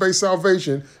works-based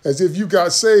salvation as if you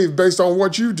got saved based on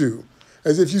what you do,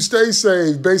 as if you stay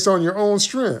saved based on your own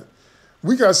strength.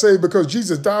 We got saved because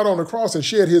Jesus died on the cross and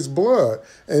shed his blood.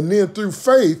 And then through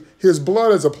faith, his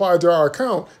blood is applied to our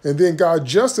account. And then God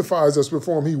justifies us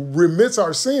before him. He remits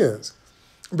our sins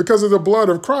because of the blood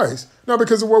of Christ, not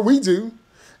because of what we do.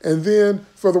 And then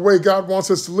for the way God wants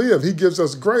us to live, he gives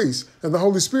us grace and the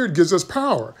Holy Spirit gives us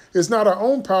power. It's not our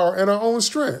own power and our own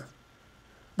strength.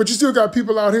 But you still got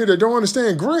people out here that don't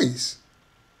understand grace.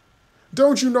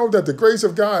 Don't you know that the grace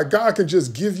of God can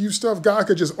just give you stuff? God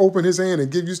can just open his hand and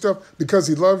give you stuff because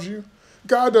he loves you?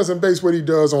 God doesn't base what he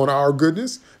does on our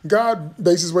goodness. God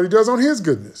bases what he does on his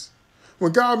goodness.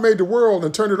 When God made the world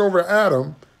and turned it over to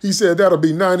Adam, he said that'll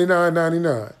be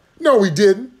 99.99. No, he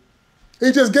didn't.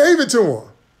 He just gave it to him.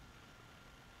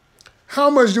 How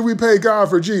much do we pay God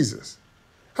for Jesus?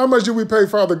 How much do we pay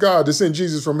Father God to send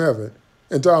Jesus from heaven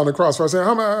and die on the cross for us?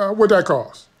 What'd that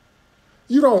cost?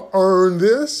 You don't earn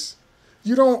this.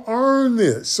 You don't earn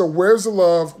this. So where's the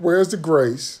love? Where's the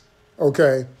grace?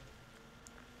 Okay.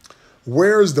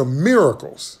 Where's the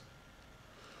miracles?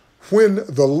 When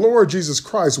the Lord Jesus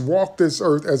Christ walked this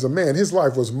earth as a man, his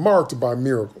life was marked by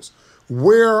miracles.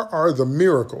 Where are the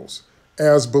miracles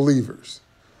as believers?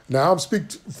 Now, I'm speaking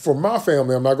for my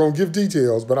family. I'm not going to give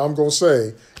details, but I'm going to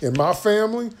say in my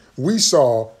family, we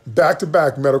saw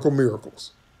back-to-back medical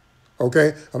miracles.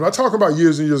 Okay? I'm not talking about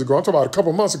years and years ago. I'm talking about a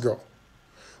couple months ago.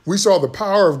 We saw the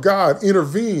power of God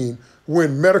intervene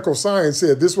when medical science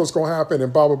said this was going to happen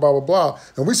and blah, blah, blah, blah, blah.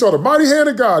 And we saw the mighty hand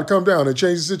of God come down and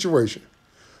change the situation.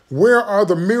 Where are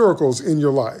the miracles in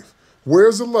your life?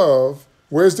 Where's the love?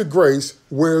 Where's the grace?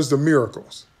 Where's the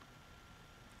miracles?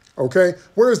 Okay?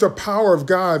 Where's the power of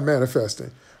God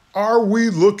manifesting? Are we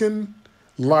looking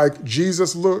like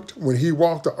Jesus looked when he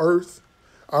walked the earth?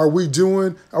 Are we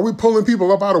pulling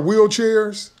people up out of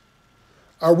wheelchairs?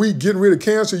 Are we getting rid of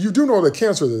cancer? You do know that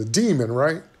cancer is a demon,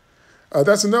 right?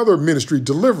 That's another ministry,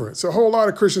 deliverance. A whole lot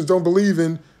of Christians don't believe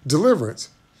in deliverance.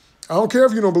 I don't care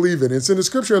if you don't believe it. It's in the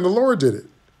scripture and the Lord did it.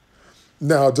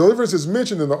 Now, deliverance is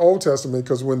mentioned in the Old Testament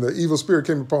because when the evil spirit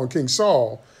came upon King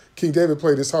Saul, King David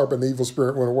played his harp and the evil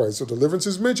spirit went away. So deliverance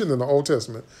is mentioned in the Old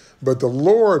Testament. But the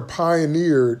Lord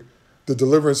pioneered the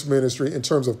deliverance ministry in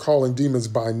terms of calling demons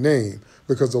by name,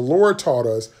 because the Lord taught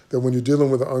us that when you're dealing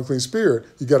with an unclean spirit,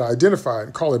 you got to identify it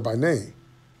and call it by name.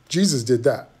 Jesus did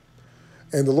that.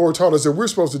 And the Lord taught us that we're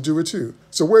supposed to do it too.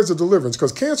 So where's the deliverance?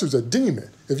 Because cancer is a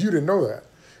demon, if you didn't know that.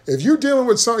 If you're dealing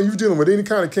with something, you're dealing with any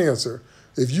kind of cancer,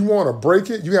 if you want to break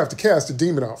it, you have to cast the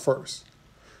demon out first.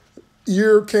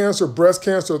 Ear cancer, breast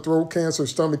cancer, throat cancer,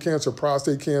 stomach cancer,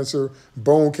 prostate cancer,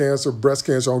 bone cancer, breast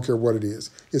cancer, I don't care what it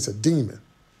is. It's a demon.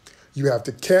 You have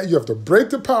to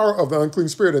break the power of the unclean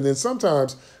spirit, and then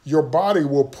sometimes your body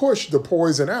will push the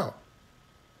poison out.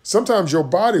 Sometimes your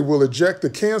body will eject the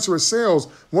cancerous cells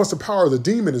once the power of the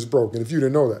demon is broken, if you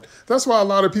didn't know that. That's why a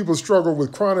lot of people struggle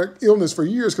with chronic illness for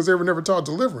years, because they were never taught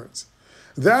deliverance.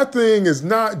 That thing is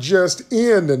not just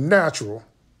in the natural.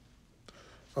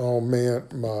 Oh man,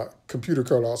 my computer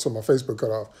cut off, so my Facebook cut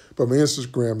off, but my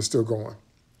Instagram is still going.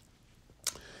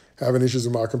 Having issues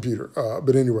with my computer.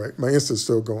 But anyway, my Insta is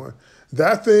still going.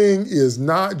 That thing is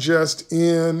not just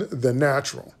in the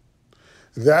natural.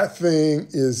 That thing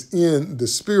is in the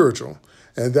spiritual.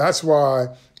 And that's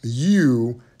why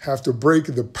you have to break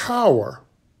the power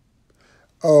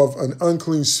of an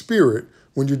unclean spirit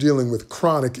when you're dealing with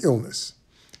chronic illness.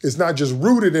 It's not just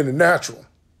rooted in the natural,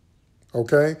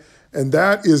 okay? And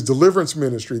that is deliverance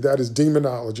ministry. That is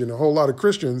demonology. And a whole lot of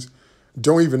Christians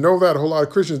don't even know that. A whole lot of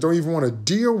Christians don't even want to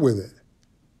deal with it.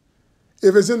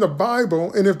 If it's in the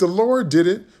Bible and if the Lord did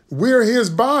it, we're his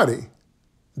body.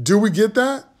 Do we get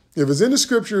that? If it's in the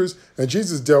scriptures and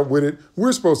Jesus dealt with it,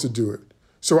 we're supposed to do it.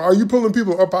 So are you pulling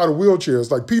people up out of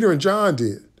wheelchairs like Peter and John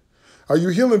did? Are you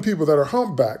healing people that are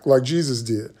humpbacked like Jesus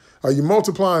did? Are you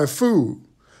multiplying food?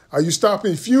 Are you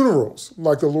stopping funerals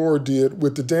like the Lord did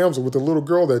with the damsel, with the little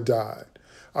girl that died?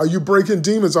 Are you breaking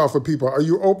demons off of people? Are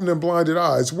you opening blinded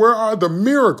eyes? Where are the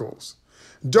miracles?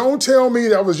 Don't tell me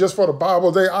that was just for the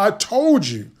Bible day. I told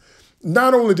you.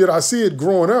 Not only did I see it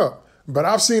growing up, but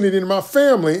I've seen it in my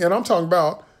family, and I'm talking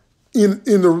about in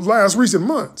the last recent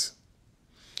months,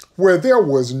 where there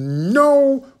was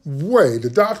no way.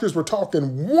 The doctors were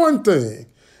talking one thing,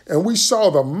 and we saw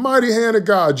the mighty hand of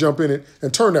God jump in it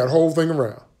and turn that whole thing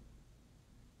around.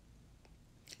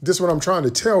 This is what I'm trying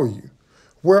to tell you.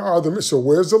 So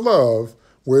where's the love?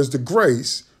 Where's the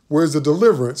grace? Where's the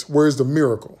deliverance? Where's the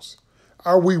miracles?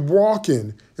 Are we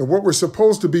walking in what we're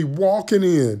supposed to be walking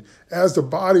in as the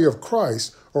body of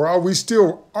Christ? Or are we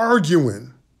still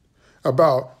arguing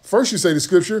about, first you say the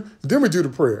scripture, then we do the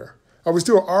prayer? Are we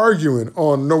still arguing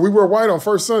on, no, we wear white on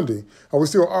first Sunday. Are we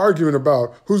still arguing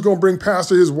about who's going to bring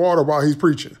pastor his water while he's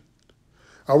preaching?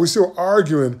 Are we still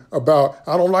arguing about,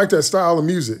 I don't like that style of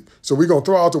music, so we're going to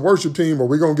throw out the worship team or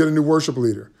we're going to get a new worship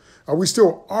leader? Are we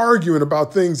still arguing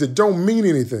about things that don't mean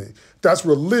anything? That's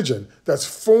religion. That's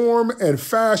form and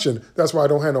fashion. That's why I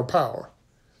don't have no power.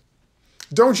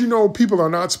 Don't you know people are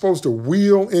not supposed to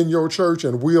wheel in your church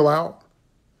and wheel out?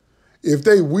 If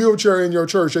they wheelchair in your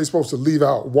church, they're supposed to leave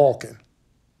out walking.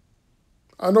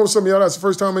 I know some of y'all, that's the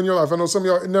first time in your life. I know some of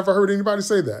y'all never heard anybody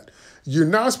say that. You're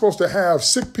not supposed to have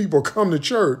sick people come to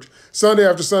church Sunday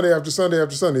after Sunday after Sunday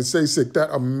after Sunday and stay sick.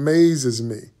 That amazes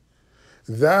me.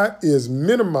 That is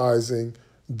minimizing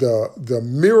the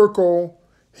miracle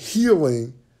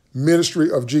healing ministry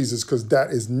of Jesus, because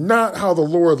that is not how the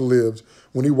Lord lived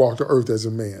when he walked the earth as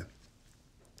a man.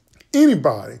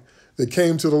 Anybody that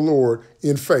came to the Lord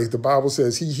in faith, the Bible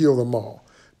says he healed them all.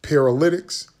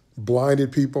 Paralytics,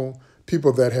 blinded people,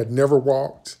 people that had never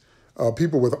walked,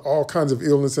 people with all kinds of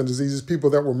illness and diseases, people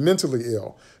that were mentally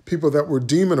ill, people that were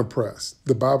demon oppressed.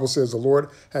 The Bible says the Lord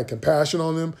had compassion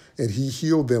on them and he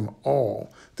healed them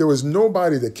all. There was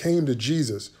nobody that came to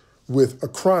Jesus with a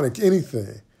chronic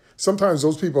anything. Sometimes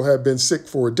those people had been sick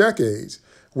for decades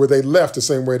where they left the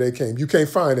same way they came. You can't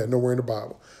find that nowhere in the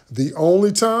Bible. The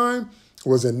only time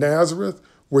was in Nazareth,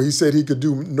 where he said he could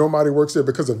do no mighty works there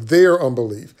because of their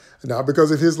unbelief, not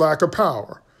because of his lack of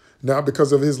power, not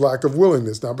because of his lack of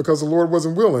willingness, not because the Lord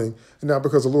wasn't willing, and not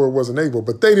because the Lord wasn't able,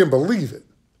 but they didn't believe it.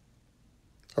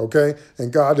 Okay?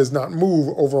 And God does not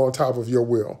move over on top of your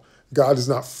will. God does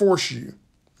not force you.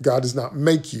 God does not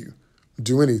make you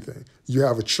do anything. You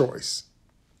have a choice.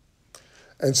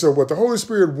 And so what the Holy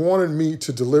Spirit wanted me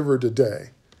to deliver today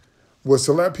was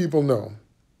to let people know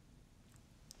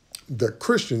that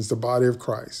Christians, the body of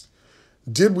Christ,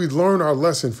 did we learn our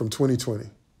lesson from 2020?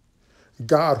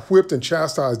 God whipped and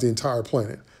chastised the entire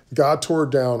planet. God tore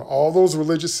down all those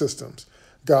religious systems.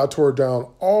 God tore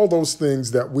down all those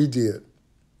things that we did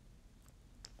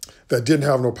that didn't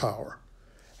have no power.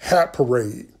 Hat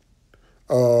parade.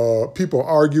 People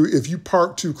argue if you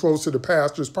park too close to the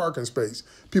pastor's parking space,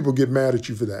 people get mad at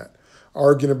you for that.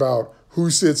 Arguing about who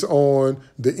sits on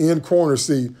the end corner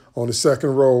seat on the second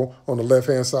row on the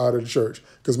left-hand side of the church,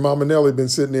 because Mama Nellie been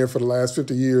sitting there for the last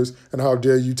 50 years, and how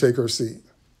dare you take her seat?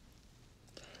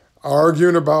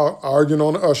 Arguing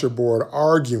on the usher board,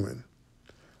 arguing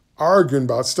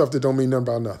about stuff that don't mean nothing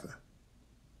about nothing.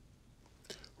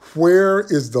 Where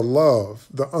is the love,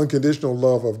 the unconditional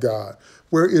love of God?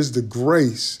 Where is the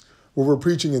grace where we're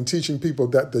preaching and teaching people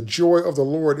that the joy of the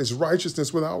Lord is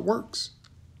righteousness without works?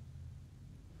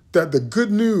 That the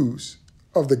good news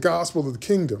of the gospel of the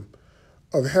kingdom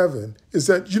of heaven is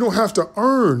that you don't have to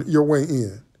earn your way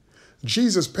in.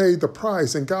 Jesus paid the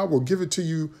price and God will give it to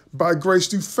you by grace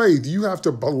through faith. You have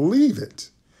to believe it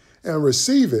and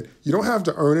receive it. You don't have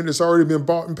to earn it. It's already been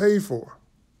bought and paid for.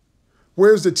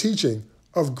 Where's the teaching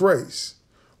of grace?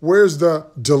 Where's the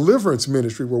deliverance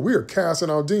ministry where we are casting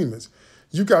out demons?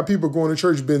 You got people going to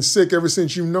church, been sick ever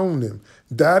since you've known them.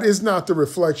 That is not the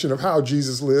reflection of how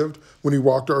Jesus lived when he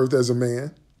walked the earth as a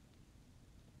man.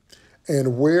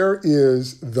 And where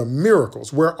is the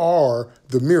miracles? Where are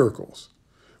the miracles?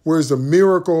 Where's the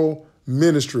miracle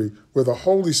ministry where the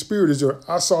Holy Spirit is there?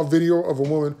 I saw a video of a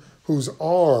woman whose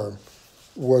arm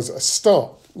was a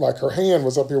stump, like her hand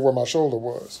was up here where my shoulder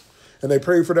was. And they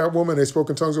prayed for that woman, they spoke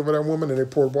in tongues over that woman, and they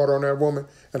poured water on that woman,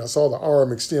 and I saw the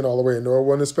arm extend all the way, and no, it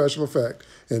wasn't a special effect,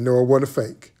 and no, it wasn't a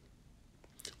fake.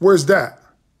 Where's that?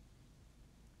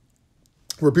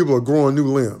 Where people are growing new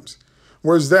limbs.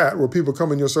 Where's that? Where people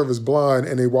come in your service blind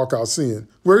and they walk out seeing.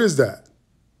 Where is that?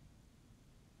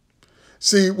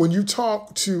 See, when you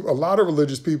talk to a lot of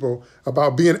religious people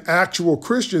about being actual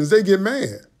Christians, they get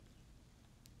mad.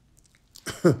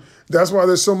 That's why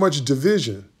there's so much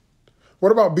division.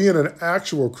 What about being an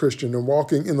actual Christian and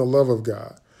walking in the love of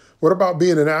God? What about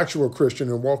being an actual Christian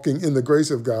and walking in the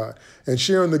grace of God and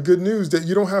sharing the good news that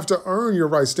you don't have to earn your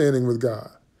right standing with God?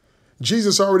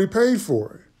 Jesus already paid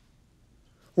for it.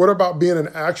 What about being an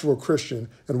actual Christian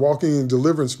and walking in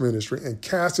deliverance ministry and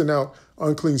casting out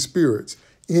unclean spirits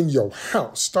in your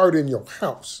house? Start in your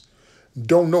house.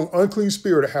 Don't no unclean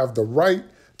spirit have the right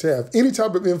to have any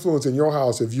type of influence in your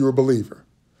house if you're a believer.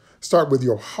 Start with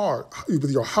your heart,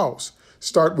 with your house.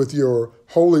 Start with your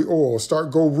holy oil.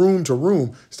 Go room to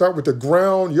room. Start with the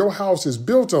ground your house is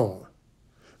built on.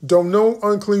 Don't no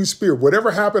unclean spirit. Whatever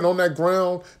happened on that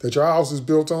ground that your house is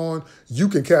built on, you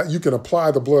can apply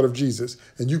the blood of Jesus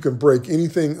and you can break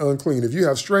anything unclean. If you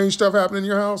have strange stuff happening in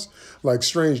your house, like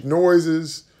strange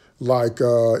noises, like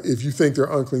if you think they're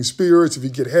unclean spirits, if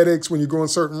you get headaches when you go in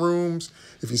certain rooms,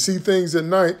 if you see things at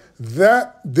night,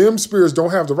 them spirits don't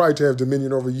have the right to have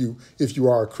dominion over you if you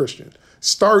are a Christian.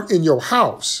 Start in your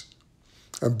house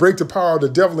and break the power of the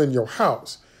devil in your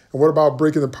house. And what about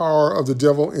breaking the power of the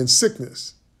devil in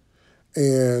sickness?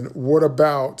 And what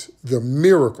about the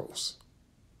miracles?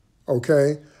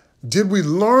 Okay? Did we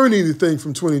learn anything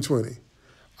from 2020?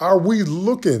 Are we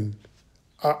looking,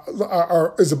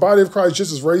 is the body of Christ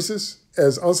just as racist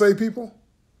as unsaved people?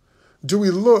 Do we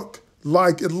look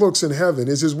like it looks in heaven?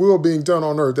 Is his will being done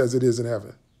on earth as it is in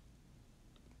heaven?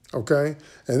 Okay?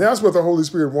 And that's what the Holy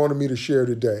Spirit wanted me to share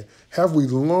today. Have we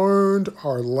learned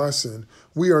our lesson?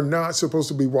 We are not supposed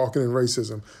to be walking in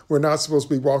racism. We're not supposed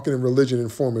to be walking in religion in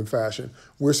form and fashion.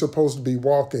 We're supposed to be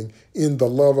walking in the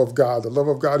love of God. The love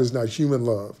of God is not human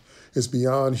love. It's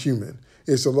beyond human.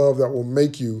 It's a love that will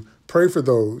make you pray for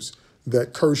those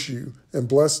that curse you and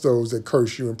bless those that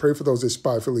curse you and pray for those that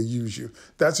spitefully use you.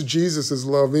 That's Jesus'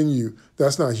 love in you.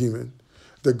 That's not human.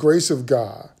 The grace of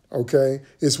God, okay,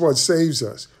 is what saves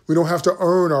us. We don't have to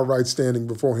earn our right standing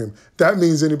before him. That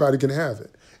means anybody can have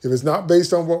it. If it's not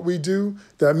based on what we do,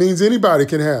 that means anybody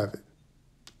can have it.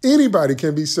 Anybody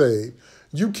can be saved.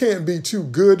 You can't be too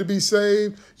good to be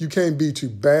saved. You can't be too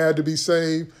bad to be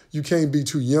saved. You can't be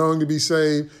too young to be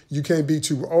saved. You can't be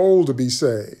too old to be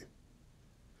saved.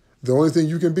 The only thing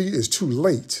you can be is too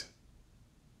late.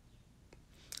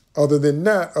 Other than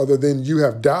that, other than you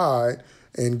have died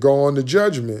and gone to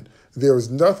judgment, there is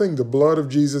nothing the blood of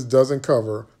Jesus doesn't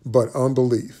cover but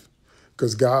unbelief.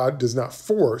 Because God does not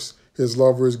force his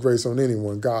love or his grace on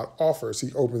anyone. God offers,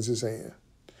 he opens his hand.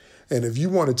 And if you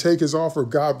want to take his offer,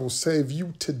 God will save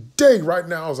you today, right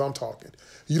now as I'm talking.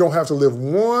 You don't have to live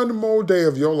one more day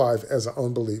of your life as an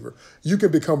unbeliever. You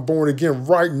can become born again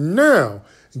right now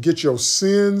and get your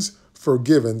sins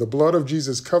forgiven. The blood of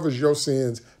Jesus covers your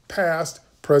sins, past,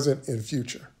 present, and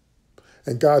future.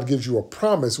 And God gives you a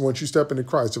promise once you step into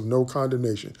Christ of no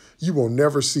condemnation. You will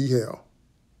never see hell.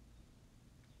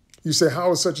 You say,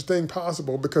 how is such a thing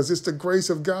possible? Because it's the grace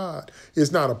of God.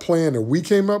 It's not a plan that we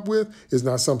came up with. It's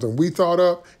not something we thought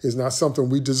up. It's not something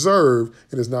we deserve.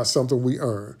 And it's not something we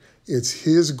earn. It's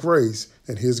his grace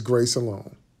and his grace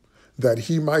alone, that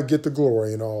he might get the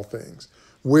glory in all things.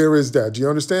 Where is that? Do you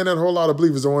understand that? A whole lot of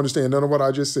believers don't understand none of what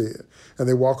I just said. And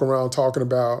they walk around talking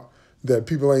about that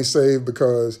people ain't saved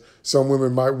because some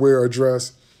women might wear a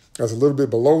dress that's a little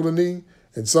bit below the knee.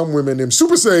 And some women, them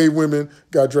super saved women,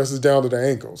 got dresses down to the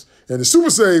ankles. And the super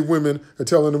saved women are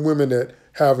telling the women that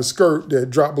have a skirt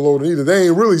that drop below the knee that they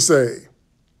ain't really saved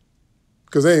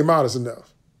because they ain't modest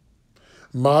enough.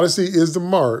 Modesty is the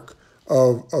mark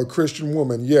of a Christian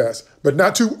woman, yes, but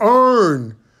not to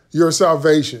earn your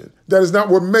salvation. That is not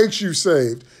what makes you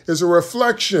saved. It's a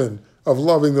reflection of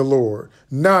loving the Lord,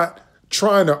 not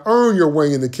trying to earn your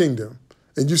way in the kingdom.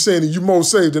 And you saying that you're more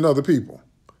saved than other people.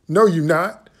 No, you're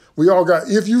not. We all got,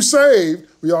 if you saved,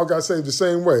 we all got saved the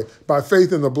same way, by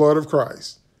faith in the blood of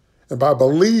Christ and by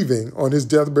believing on his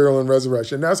death, burial, and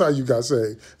resurrection. That's how you got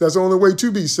saved. That's the only way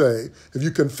to be saved. If you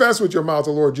confess with your mouth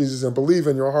the Lord Jesus and believe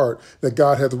in your heart that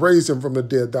God hath raised him from the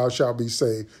dead, thou shalt be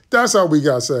saved. That's how we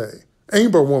got saved.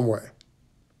 Ain't but one way.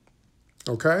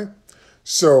 Okay?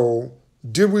 So,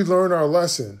 did we learn our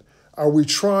lesson? Are we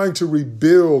trying to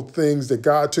rebuild things that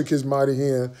God took his mighty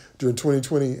hand during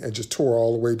 2020 and just tore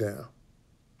all the way down?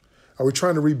 Are we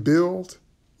trying to rebuild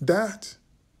that?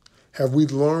 Have we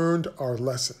learned our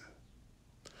lesson?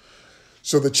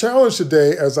 So the challenge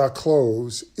today as I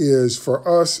close is for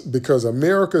us, because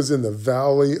America's in the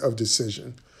valley of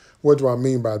decision. What do I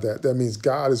mean by that? That means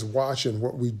God is watching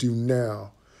what we do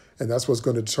now, and that's what's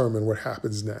going to determine what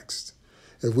happens next.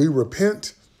 If we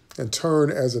repent and turn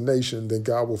as a nation, then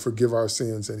God will forgive our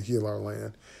sins and heal our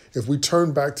land. If we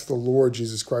turn back to the Lord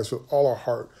Jesus Christ with all our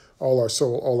heart, all our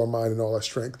soul, all our mind, and all our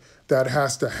strength, that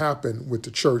has to happen with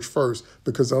the church first,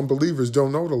 because unbelievers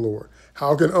don't know the Lord.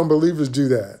 How can unbelievers do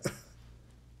that?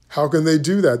 How can they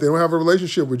do that? They don't have a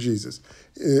relationship with Jesus.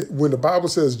 When the Bible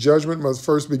says judgment must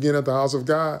first begin at the house of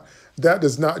God, that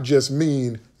does not just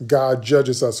mean God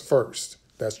judges us first.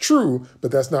 That's true, but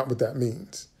that's not what that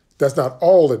means. That's not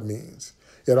all it means.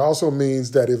 It also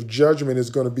means that if judgment is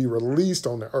going to be released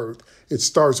on the earth, it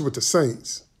starts with the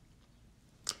saints.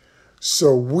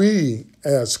 So we,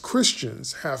 as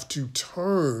Christians, have to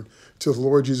turn to the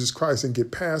Lord Jesus Christ and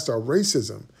get past our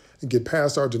racism and get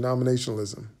past our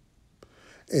denominationalism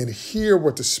and hear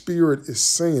what the Spirit is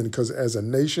saying, because as a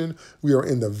nation, we are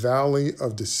in the valley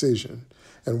of decision.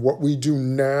 And what we do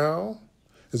now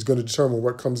is going to determine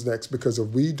what comes next, because if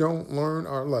we don't learn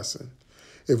our lesson,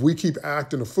 if we keep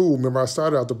acting a fool, remember I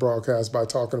started out the broadcast by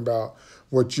talking about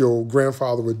what your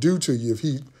grandfather would do to you if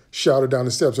he shouted down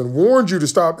the steps and warned you to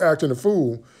stop acting a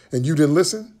fool and you didn't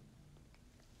listen.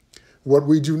 What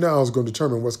we do now is going to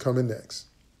determine what's coming next.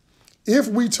 If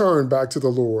we turn back to the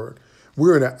Lord,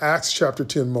 we're in an Acts chapter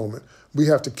 10 moment. We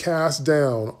have to cast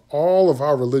down all of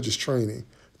our religious training,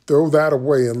 throw that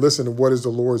away, and listen to what is the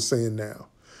Lord saying now.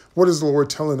 What is the Lord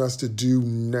telling us to do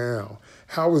now?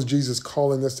 How is Jesus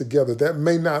calling us together? That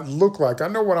may not look like, I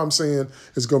know what I'm saying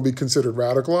is going to be considered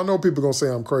radical. I know people are going to say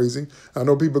I'm crazy. I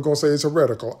know people are going to say it's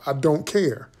heretical. I don't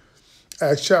care.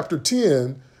 Acts chapter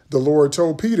 10, the Lord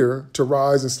told Peter to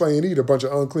rise and slay and eat a bunch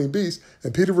of unclean beasts.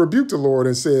 And Peter rebuked the Lord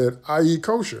and said, I eat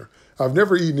kosher. I've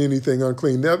never eaten anything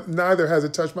unclean, neither has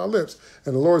it touched my lips.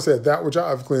 And the Lord said, that which I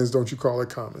have cleansed, don't you call it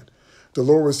common. The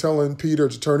Lord was telling Peter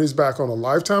to turn his back on a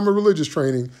lifetime of religious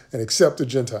training and accept the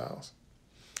Gentiles.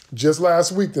 Just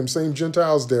last week, them same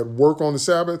Gentiles that work on the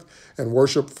Sabbath and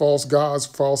worship false gods,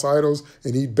 false idols,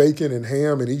 and eat bacon and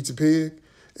ham and eat the pig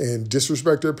and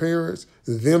disrespect their parents,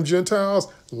 them Gentiles,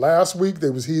 last week they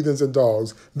was heathens and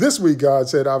dogs. This week, God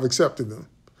said, I've accepted them.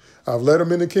 I've let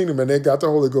them in the kingdom, and they got the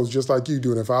Holy Ghost just like you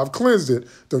do. And if I've cleansed it,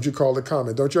 don't you call it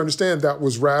common? Don't you understand that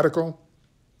was radical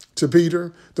to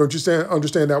Peter? Don't you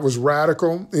understand that was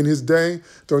radical in his day?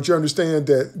 Don't you understand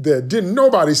that didn't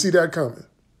nobody see that coming?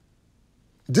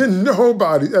 Didn't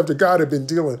nobody, after God had been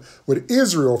dealing with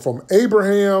Israel from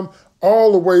Abraham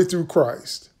all the way through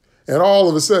Christ. And all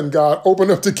of a sudden, God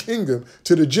opened up the kingdom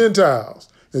to the Gentiles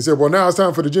and said, well, now it's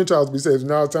time for the Gentiles to be saved.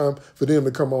 Now it's time for them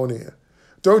to come on in.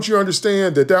 Don't you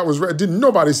understand that was, didn't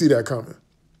nobody see that coming?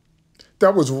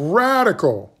 That was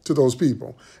radical to those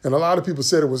people. And a lot of people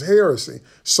said it was heresy.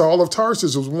 Saul of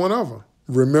Tarsus was one of them.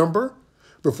 Remember?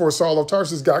 Before Saul of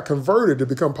Tarsus got converted to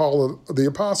become Paul the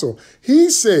Apostle,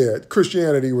 he said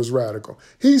Christianity was radical.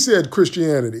 He said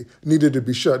Christianity needed to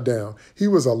be shut down. He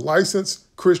was a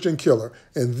licensed Christian killer.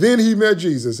 And then he met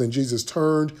Jesus, and Jesus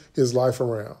turned his life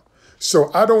around. So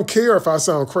I don't care if I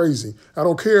sound crazy. I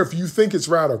don't care if you think it's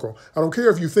radical. I don't care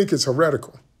if you think it's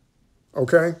heretical.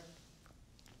 Okay?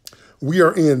 We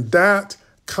are in that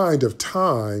kind of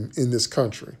time in this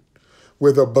country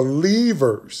where the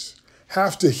believers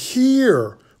have to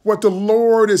hear what the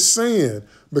Lord is saying,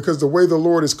 because the way the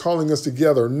Lord is calling us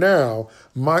together now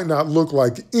might not look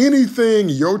like anything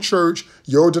your church,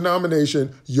 your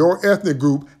denomination, your ethnic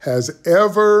group has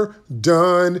ever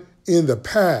done in the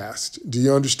past. Do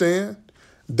you understand?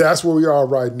 That's where we are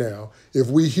right now. If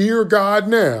we hear God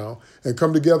now and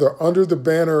come together under the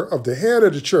banner of the head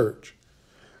of the church,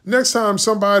 next time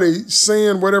somebody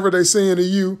saying whatever they're saying to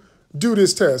you, do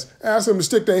this test. Ask them to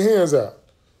stick their hands out.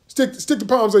 Stick the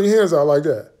palms of your hands out like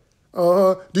that.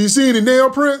 Do you see any nail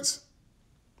prints?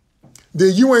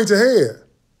 Then you ain't the head.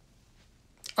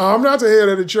 I'm not the head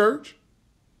of the church.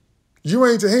 You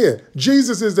ain't the head.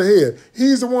 Jesus is the head.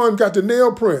 He's the one got the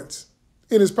nail prints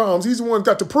in his palms. He's the one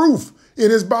got the proof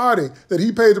in his body that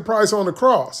he paid the price on the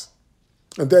cross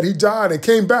and that he died and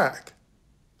came back.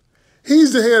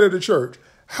 He's the head of the church.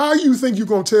 How you think you're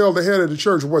going to tell the head of the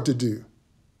church what to do?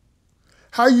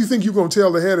 How you think you're going to tell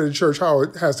the head of the church how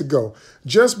it has to go?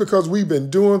 Just because we've been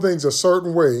doing things a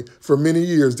certain way for many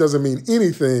years doesn't mean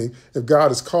anything if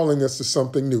God is calling us to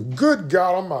something new. Good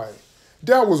God Almighty.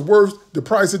 That was worth the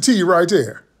price of tea right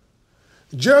there.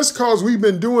 Just because we've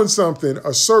been doing something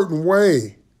a certain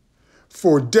way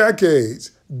for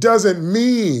decades doesn't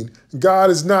mean God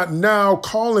is not now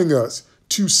calling us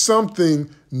to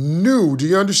something new. Do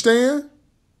you understand?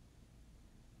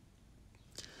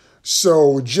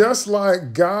 So just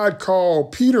like God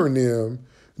called Peter and them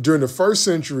during the first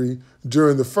century,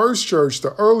 during the first church,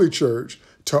 the early church,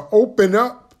 to open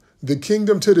up the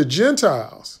kingdom to the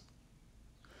Gentiles,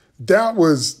 that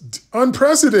was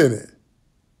unprecedented.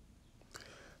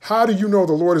 How do you know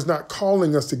the Lord is not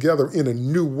calling us together in a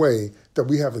new way that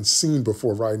we haven't seen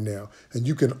before right now. And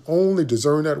you can only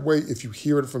discern that way if you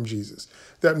hear it from Jesus.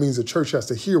 That means the church has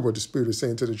to hear what the Spirit is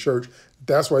saying to the church.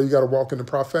 That's why you got to walk in the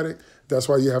prophetic. That's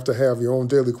why you have to have your own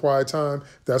daily quiet time.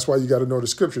 That's why you got to know the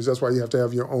scriptures. That's why you have to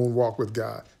have your own walk with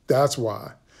God. That's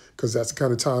why, because that's the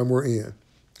kind of time we're in.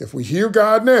 If we hear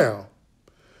God now,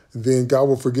 then God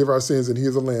will forgive our sins and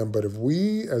heal the land. But if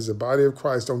we, as the body of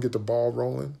Christ, don't get the ball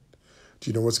rolling, do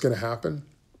you know what's going to happen?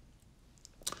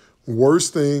 Worse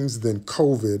things than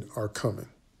COVID are coming.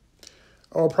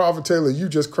 Oh, Prophet Taylor, you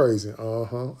just crazy. I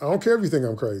don't care if you think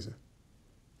I'm crazy.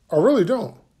 I really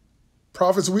don't.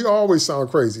 Prophets, we always sound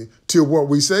crazy till what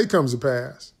we say comes to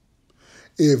pass.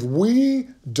 If we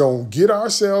don't get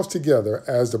ourselves together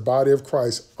as the body of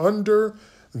Christ under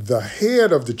the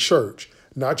head of the church,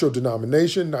 not your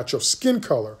denomination, not your skin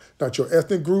color, not your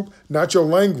ethnic group, not your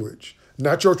language,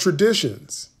 not your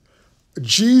traditions,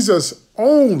 Jesus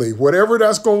only, whatever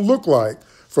that's going to look like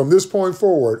from this point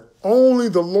forward, only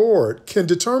the Lord can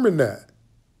determine that.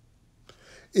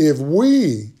 If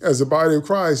we, as the body of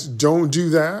Christ, don't do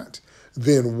that,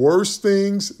 then worse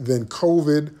things than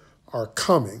COVID are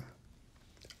coming.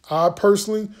 I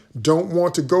personally don't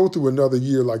want to go through another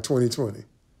year like 2020,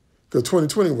 because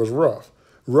 2020 was rough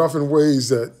in ways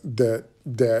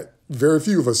that very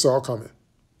few of us saw coming.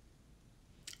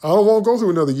 I don't want to go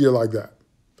through another year like that.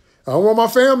 I don't want my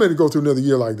family to go through another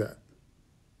year like that.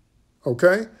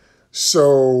 Okay?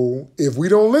 So if we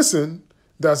don't listen,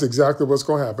 that's exactly what's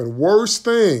going to happen. Worse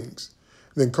things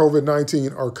than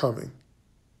COVID-19 are coming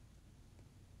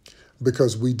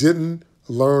because we didn't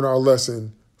learn our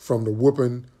lesson from the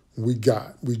whooping we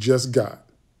just got.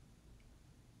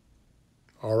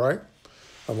 All right?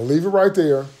 I'm going to leave it right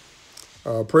there.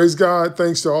 Praise God.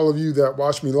 Thanks to all of you that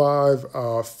watched me live.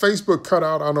 Facebook cut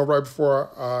out, I know, right before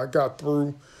I got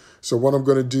through. So what I'm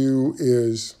going to do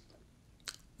is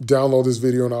download this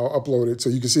video and I'll upload it so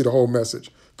you can see the whole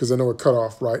message, because I know it cut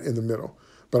off right in the middle.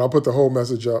 But I'll put the whole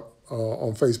message up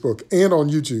on Facebook and on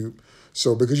YouTube.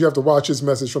 So because you have to watch this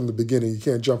message from the beginning, you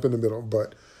can't jump in the middle,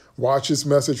 but watch this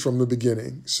message from the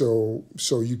beginning so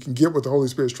you can get what the Holy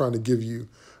Spirit's trying to give you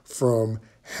from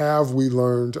have we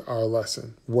learned our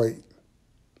lesson? Wait.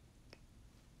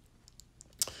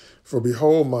 For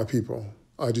behold, my people,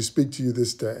 I do speak to you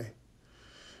this day,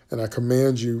 and I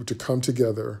command you to come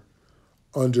together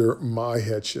under my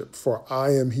headship. For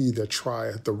I am he that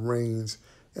trieth the reins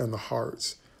and the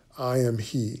hearts. I am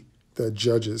he that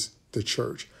judges the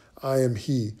church. I am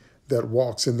he that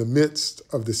walks in the midst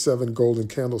of the 7 golden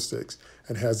candlesticks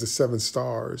and has the 7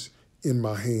 stars in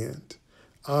my hand.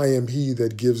 I am he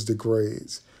that gives the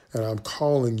grades, and I'm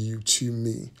calling you to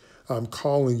me. I'm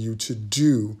calling you to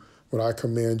do what I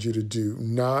command you to do,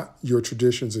 not your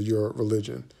traditions or your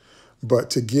religion, but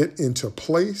to get into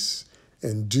place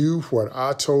and do what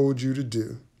I told you to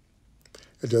do.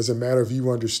 It doesn't matter if you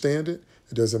understand it.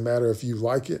 It doesn't matter if you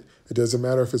like it. It doesn't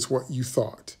matter if it's what you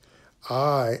thought.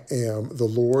 I am the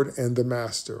Lord and the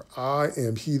Master. I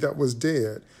am he that was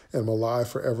dead and am alive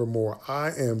forevermore.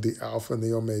 I am the Alpha and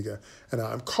the Omega, and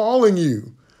I'm calling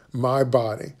you my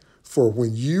body. For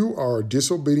when you are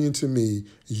disobedient to me,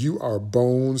 you are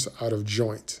bones out of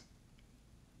joint.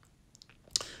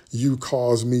 You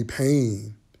cause me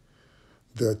pain.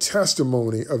 The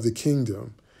testimony of the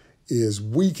kingdom is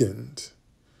weakened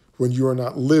when you are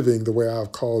not living the way I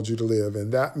have called you to live.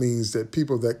 And that means that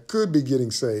people that could be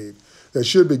getting saved, that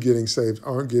should be getting saved,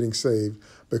 aren't getting saved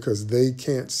because they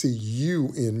can't see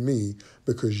you in me,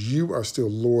 because you are still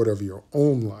Lord of your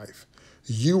own life.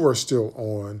 You are still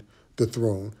on the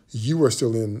throne. You are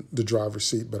still in the driver's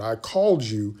seat. But I called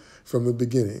you from the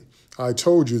beginning. I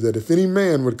told you that if any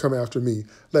man would come after me,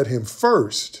 let him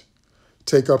first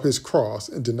take up his cross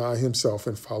and deny himself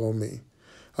and follow me.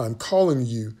 I'm calling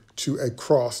you to a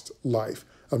crossed life.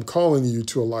 I'm calling you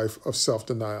to a life of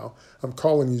self-denial. I'm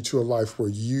calling you to a life where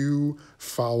you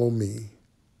follow me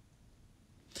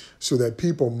so that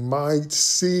people might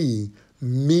see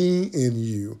me in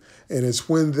you. And it's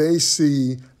when they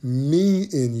see me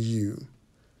in you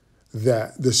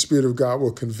that the Spirit of God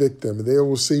will convict them. They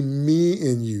will see me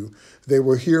in you. They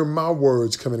will hear my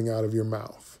words coming out of your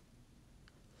mouth.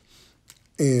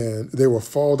 And they will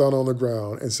fall down on the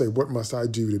ground and say, what must I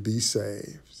do to be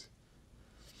saved?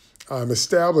 I'm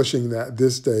establishing that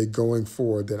this day going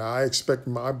forward, that I expect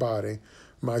my body,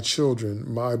 my children,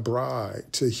 my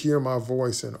bride to hear my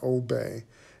voice and obey.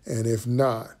 And if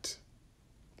not,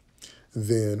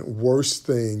 then worse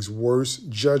things, worse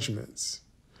judgments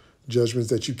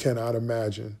that you cannot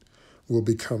imagine will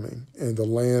be coming, and the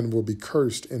land will be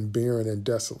cursed and barren and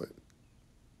desolate.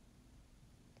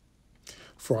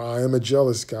 For I am a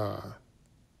jealous God,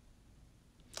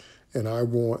 And I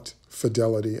want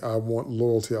fidelity. I want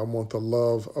loyalty. I want the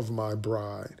love of my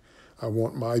bride. I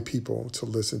want my people to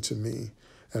listen to me.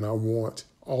 And I want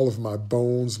all of my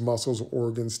bones, muscles,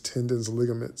 organs, tendons,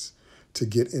 ligaments to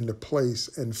get into place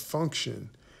and function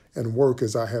and work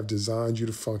as I have designed you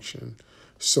to function,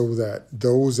 so that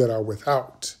those that are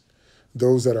without,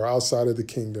 those that are outside of the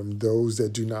kingdom, those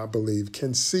that do not believe,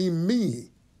 can see me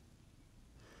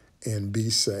and be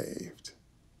saved,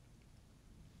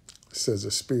 says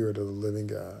the Spirit of the living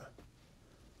God.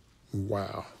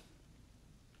 Wow.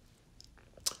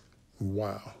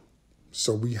 Wow.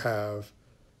 So we have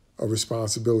a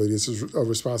responsibility. This is a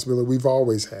responsibility we've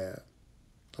always had.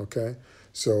 Okay?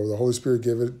 So the Holy Spirit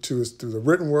gave it to us through the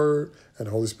written word, and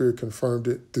the Holy Spirit confirmed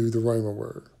it through the Rhema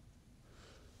word.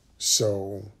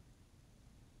 So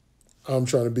I'm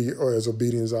trying to be as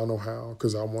obedient as I know how,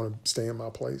 because I want to stay in my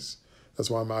place. That's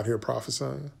why I'm out here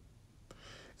prophesying.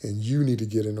 And you need to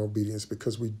get in obedience,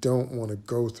 because we don't want to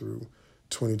go through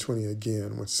 2020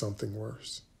 again with something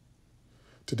worse.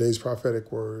 Today's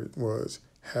prophetic word was,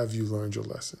 have you learned your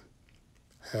lesson?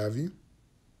 Have you?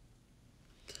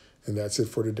 And that's it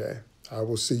for today. I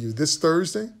will see you this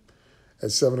Thursday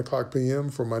at 7 o'clock p.m.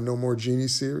 for my No More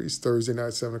Genies series, Thursday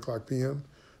night, 7 o'clock p.m.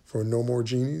 for No More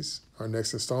Genies, our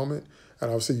next installment.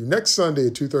 And I'll see you next Sunday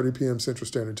at 2:30 p.m. Central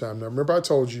Standard Time. Now, remember I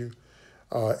told you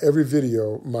every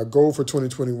video, my goal for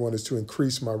 2021 is to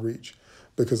increase my reach,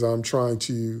 because I'm trying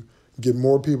to get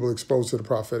more people exposed to the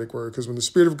prophetic word. Because when the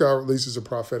Spirit of God releases a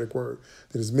prophetic word,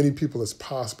 then as many people as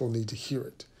possible need to hear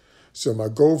it. So my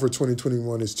goal for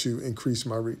 2021 is to increase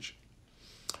my reach.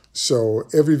 So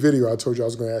every video I told you I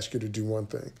was going to ask you to do one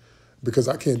thing, because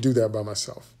I can't do that by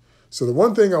myself. So the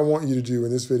one thing I want you to do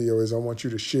in this video is I want you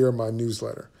to share my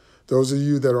newsletter. Those of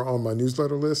you that are on my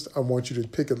newsletter list, I want you to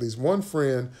pick at least one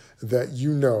friend that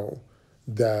you know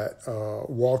that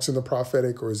walks in the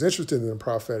prophetic or is interested in the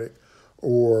prophetic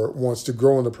or wants to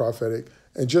grow in the prophetic,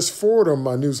 and just forward them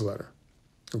my newsletter,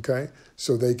 okay?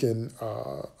 So they can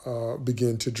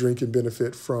begin to drink and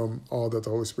benefit from all that the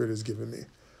Holy Spirit has given me.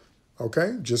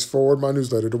 Okay, just forward my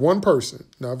newsletter to one person.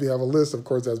 Now, if you have a list, of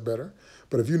course, that's better.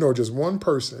 But if you know just one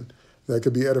person that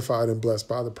could be edified and blessed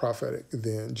by the prophetic,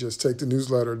 then just take the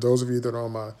newsletter, those of you that are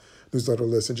on my newsletter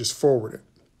list, and just forward it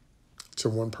to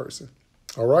one person.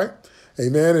 All right?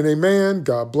 Amen and amen.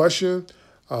 God bless you.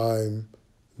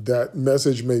 That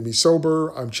message made me sober.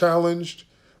 I'm challenged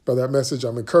by that message.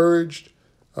 I'm encouraged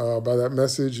by that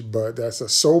message, but that's a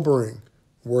sobering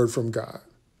word from God.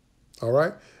 All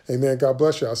right? Amen. God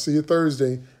bless you. I'll see you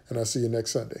Thursday, and I'll see you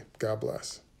next Sunday. God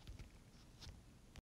bless.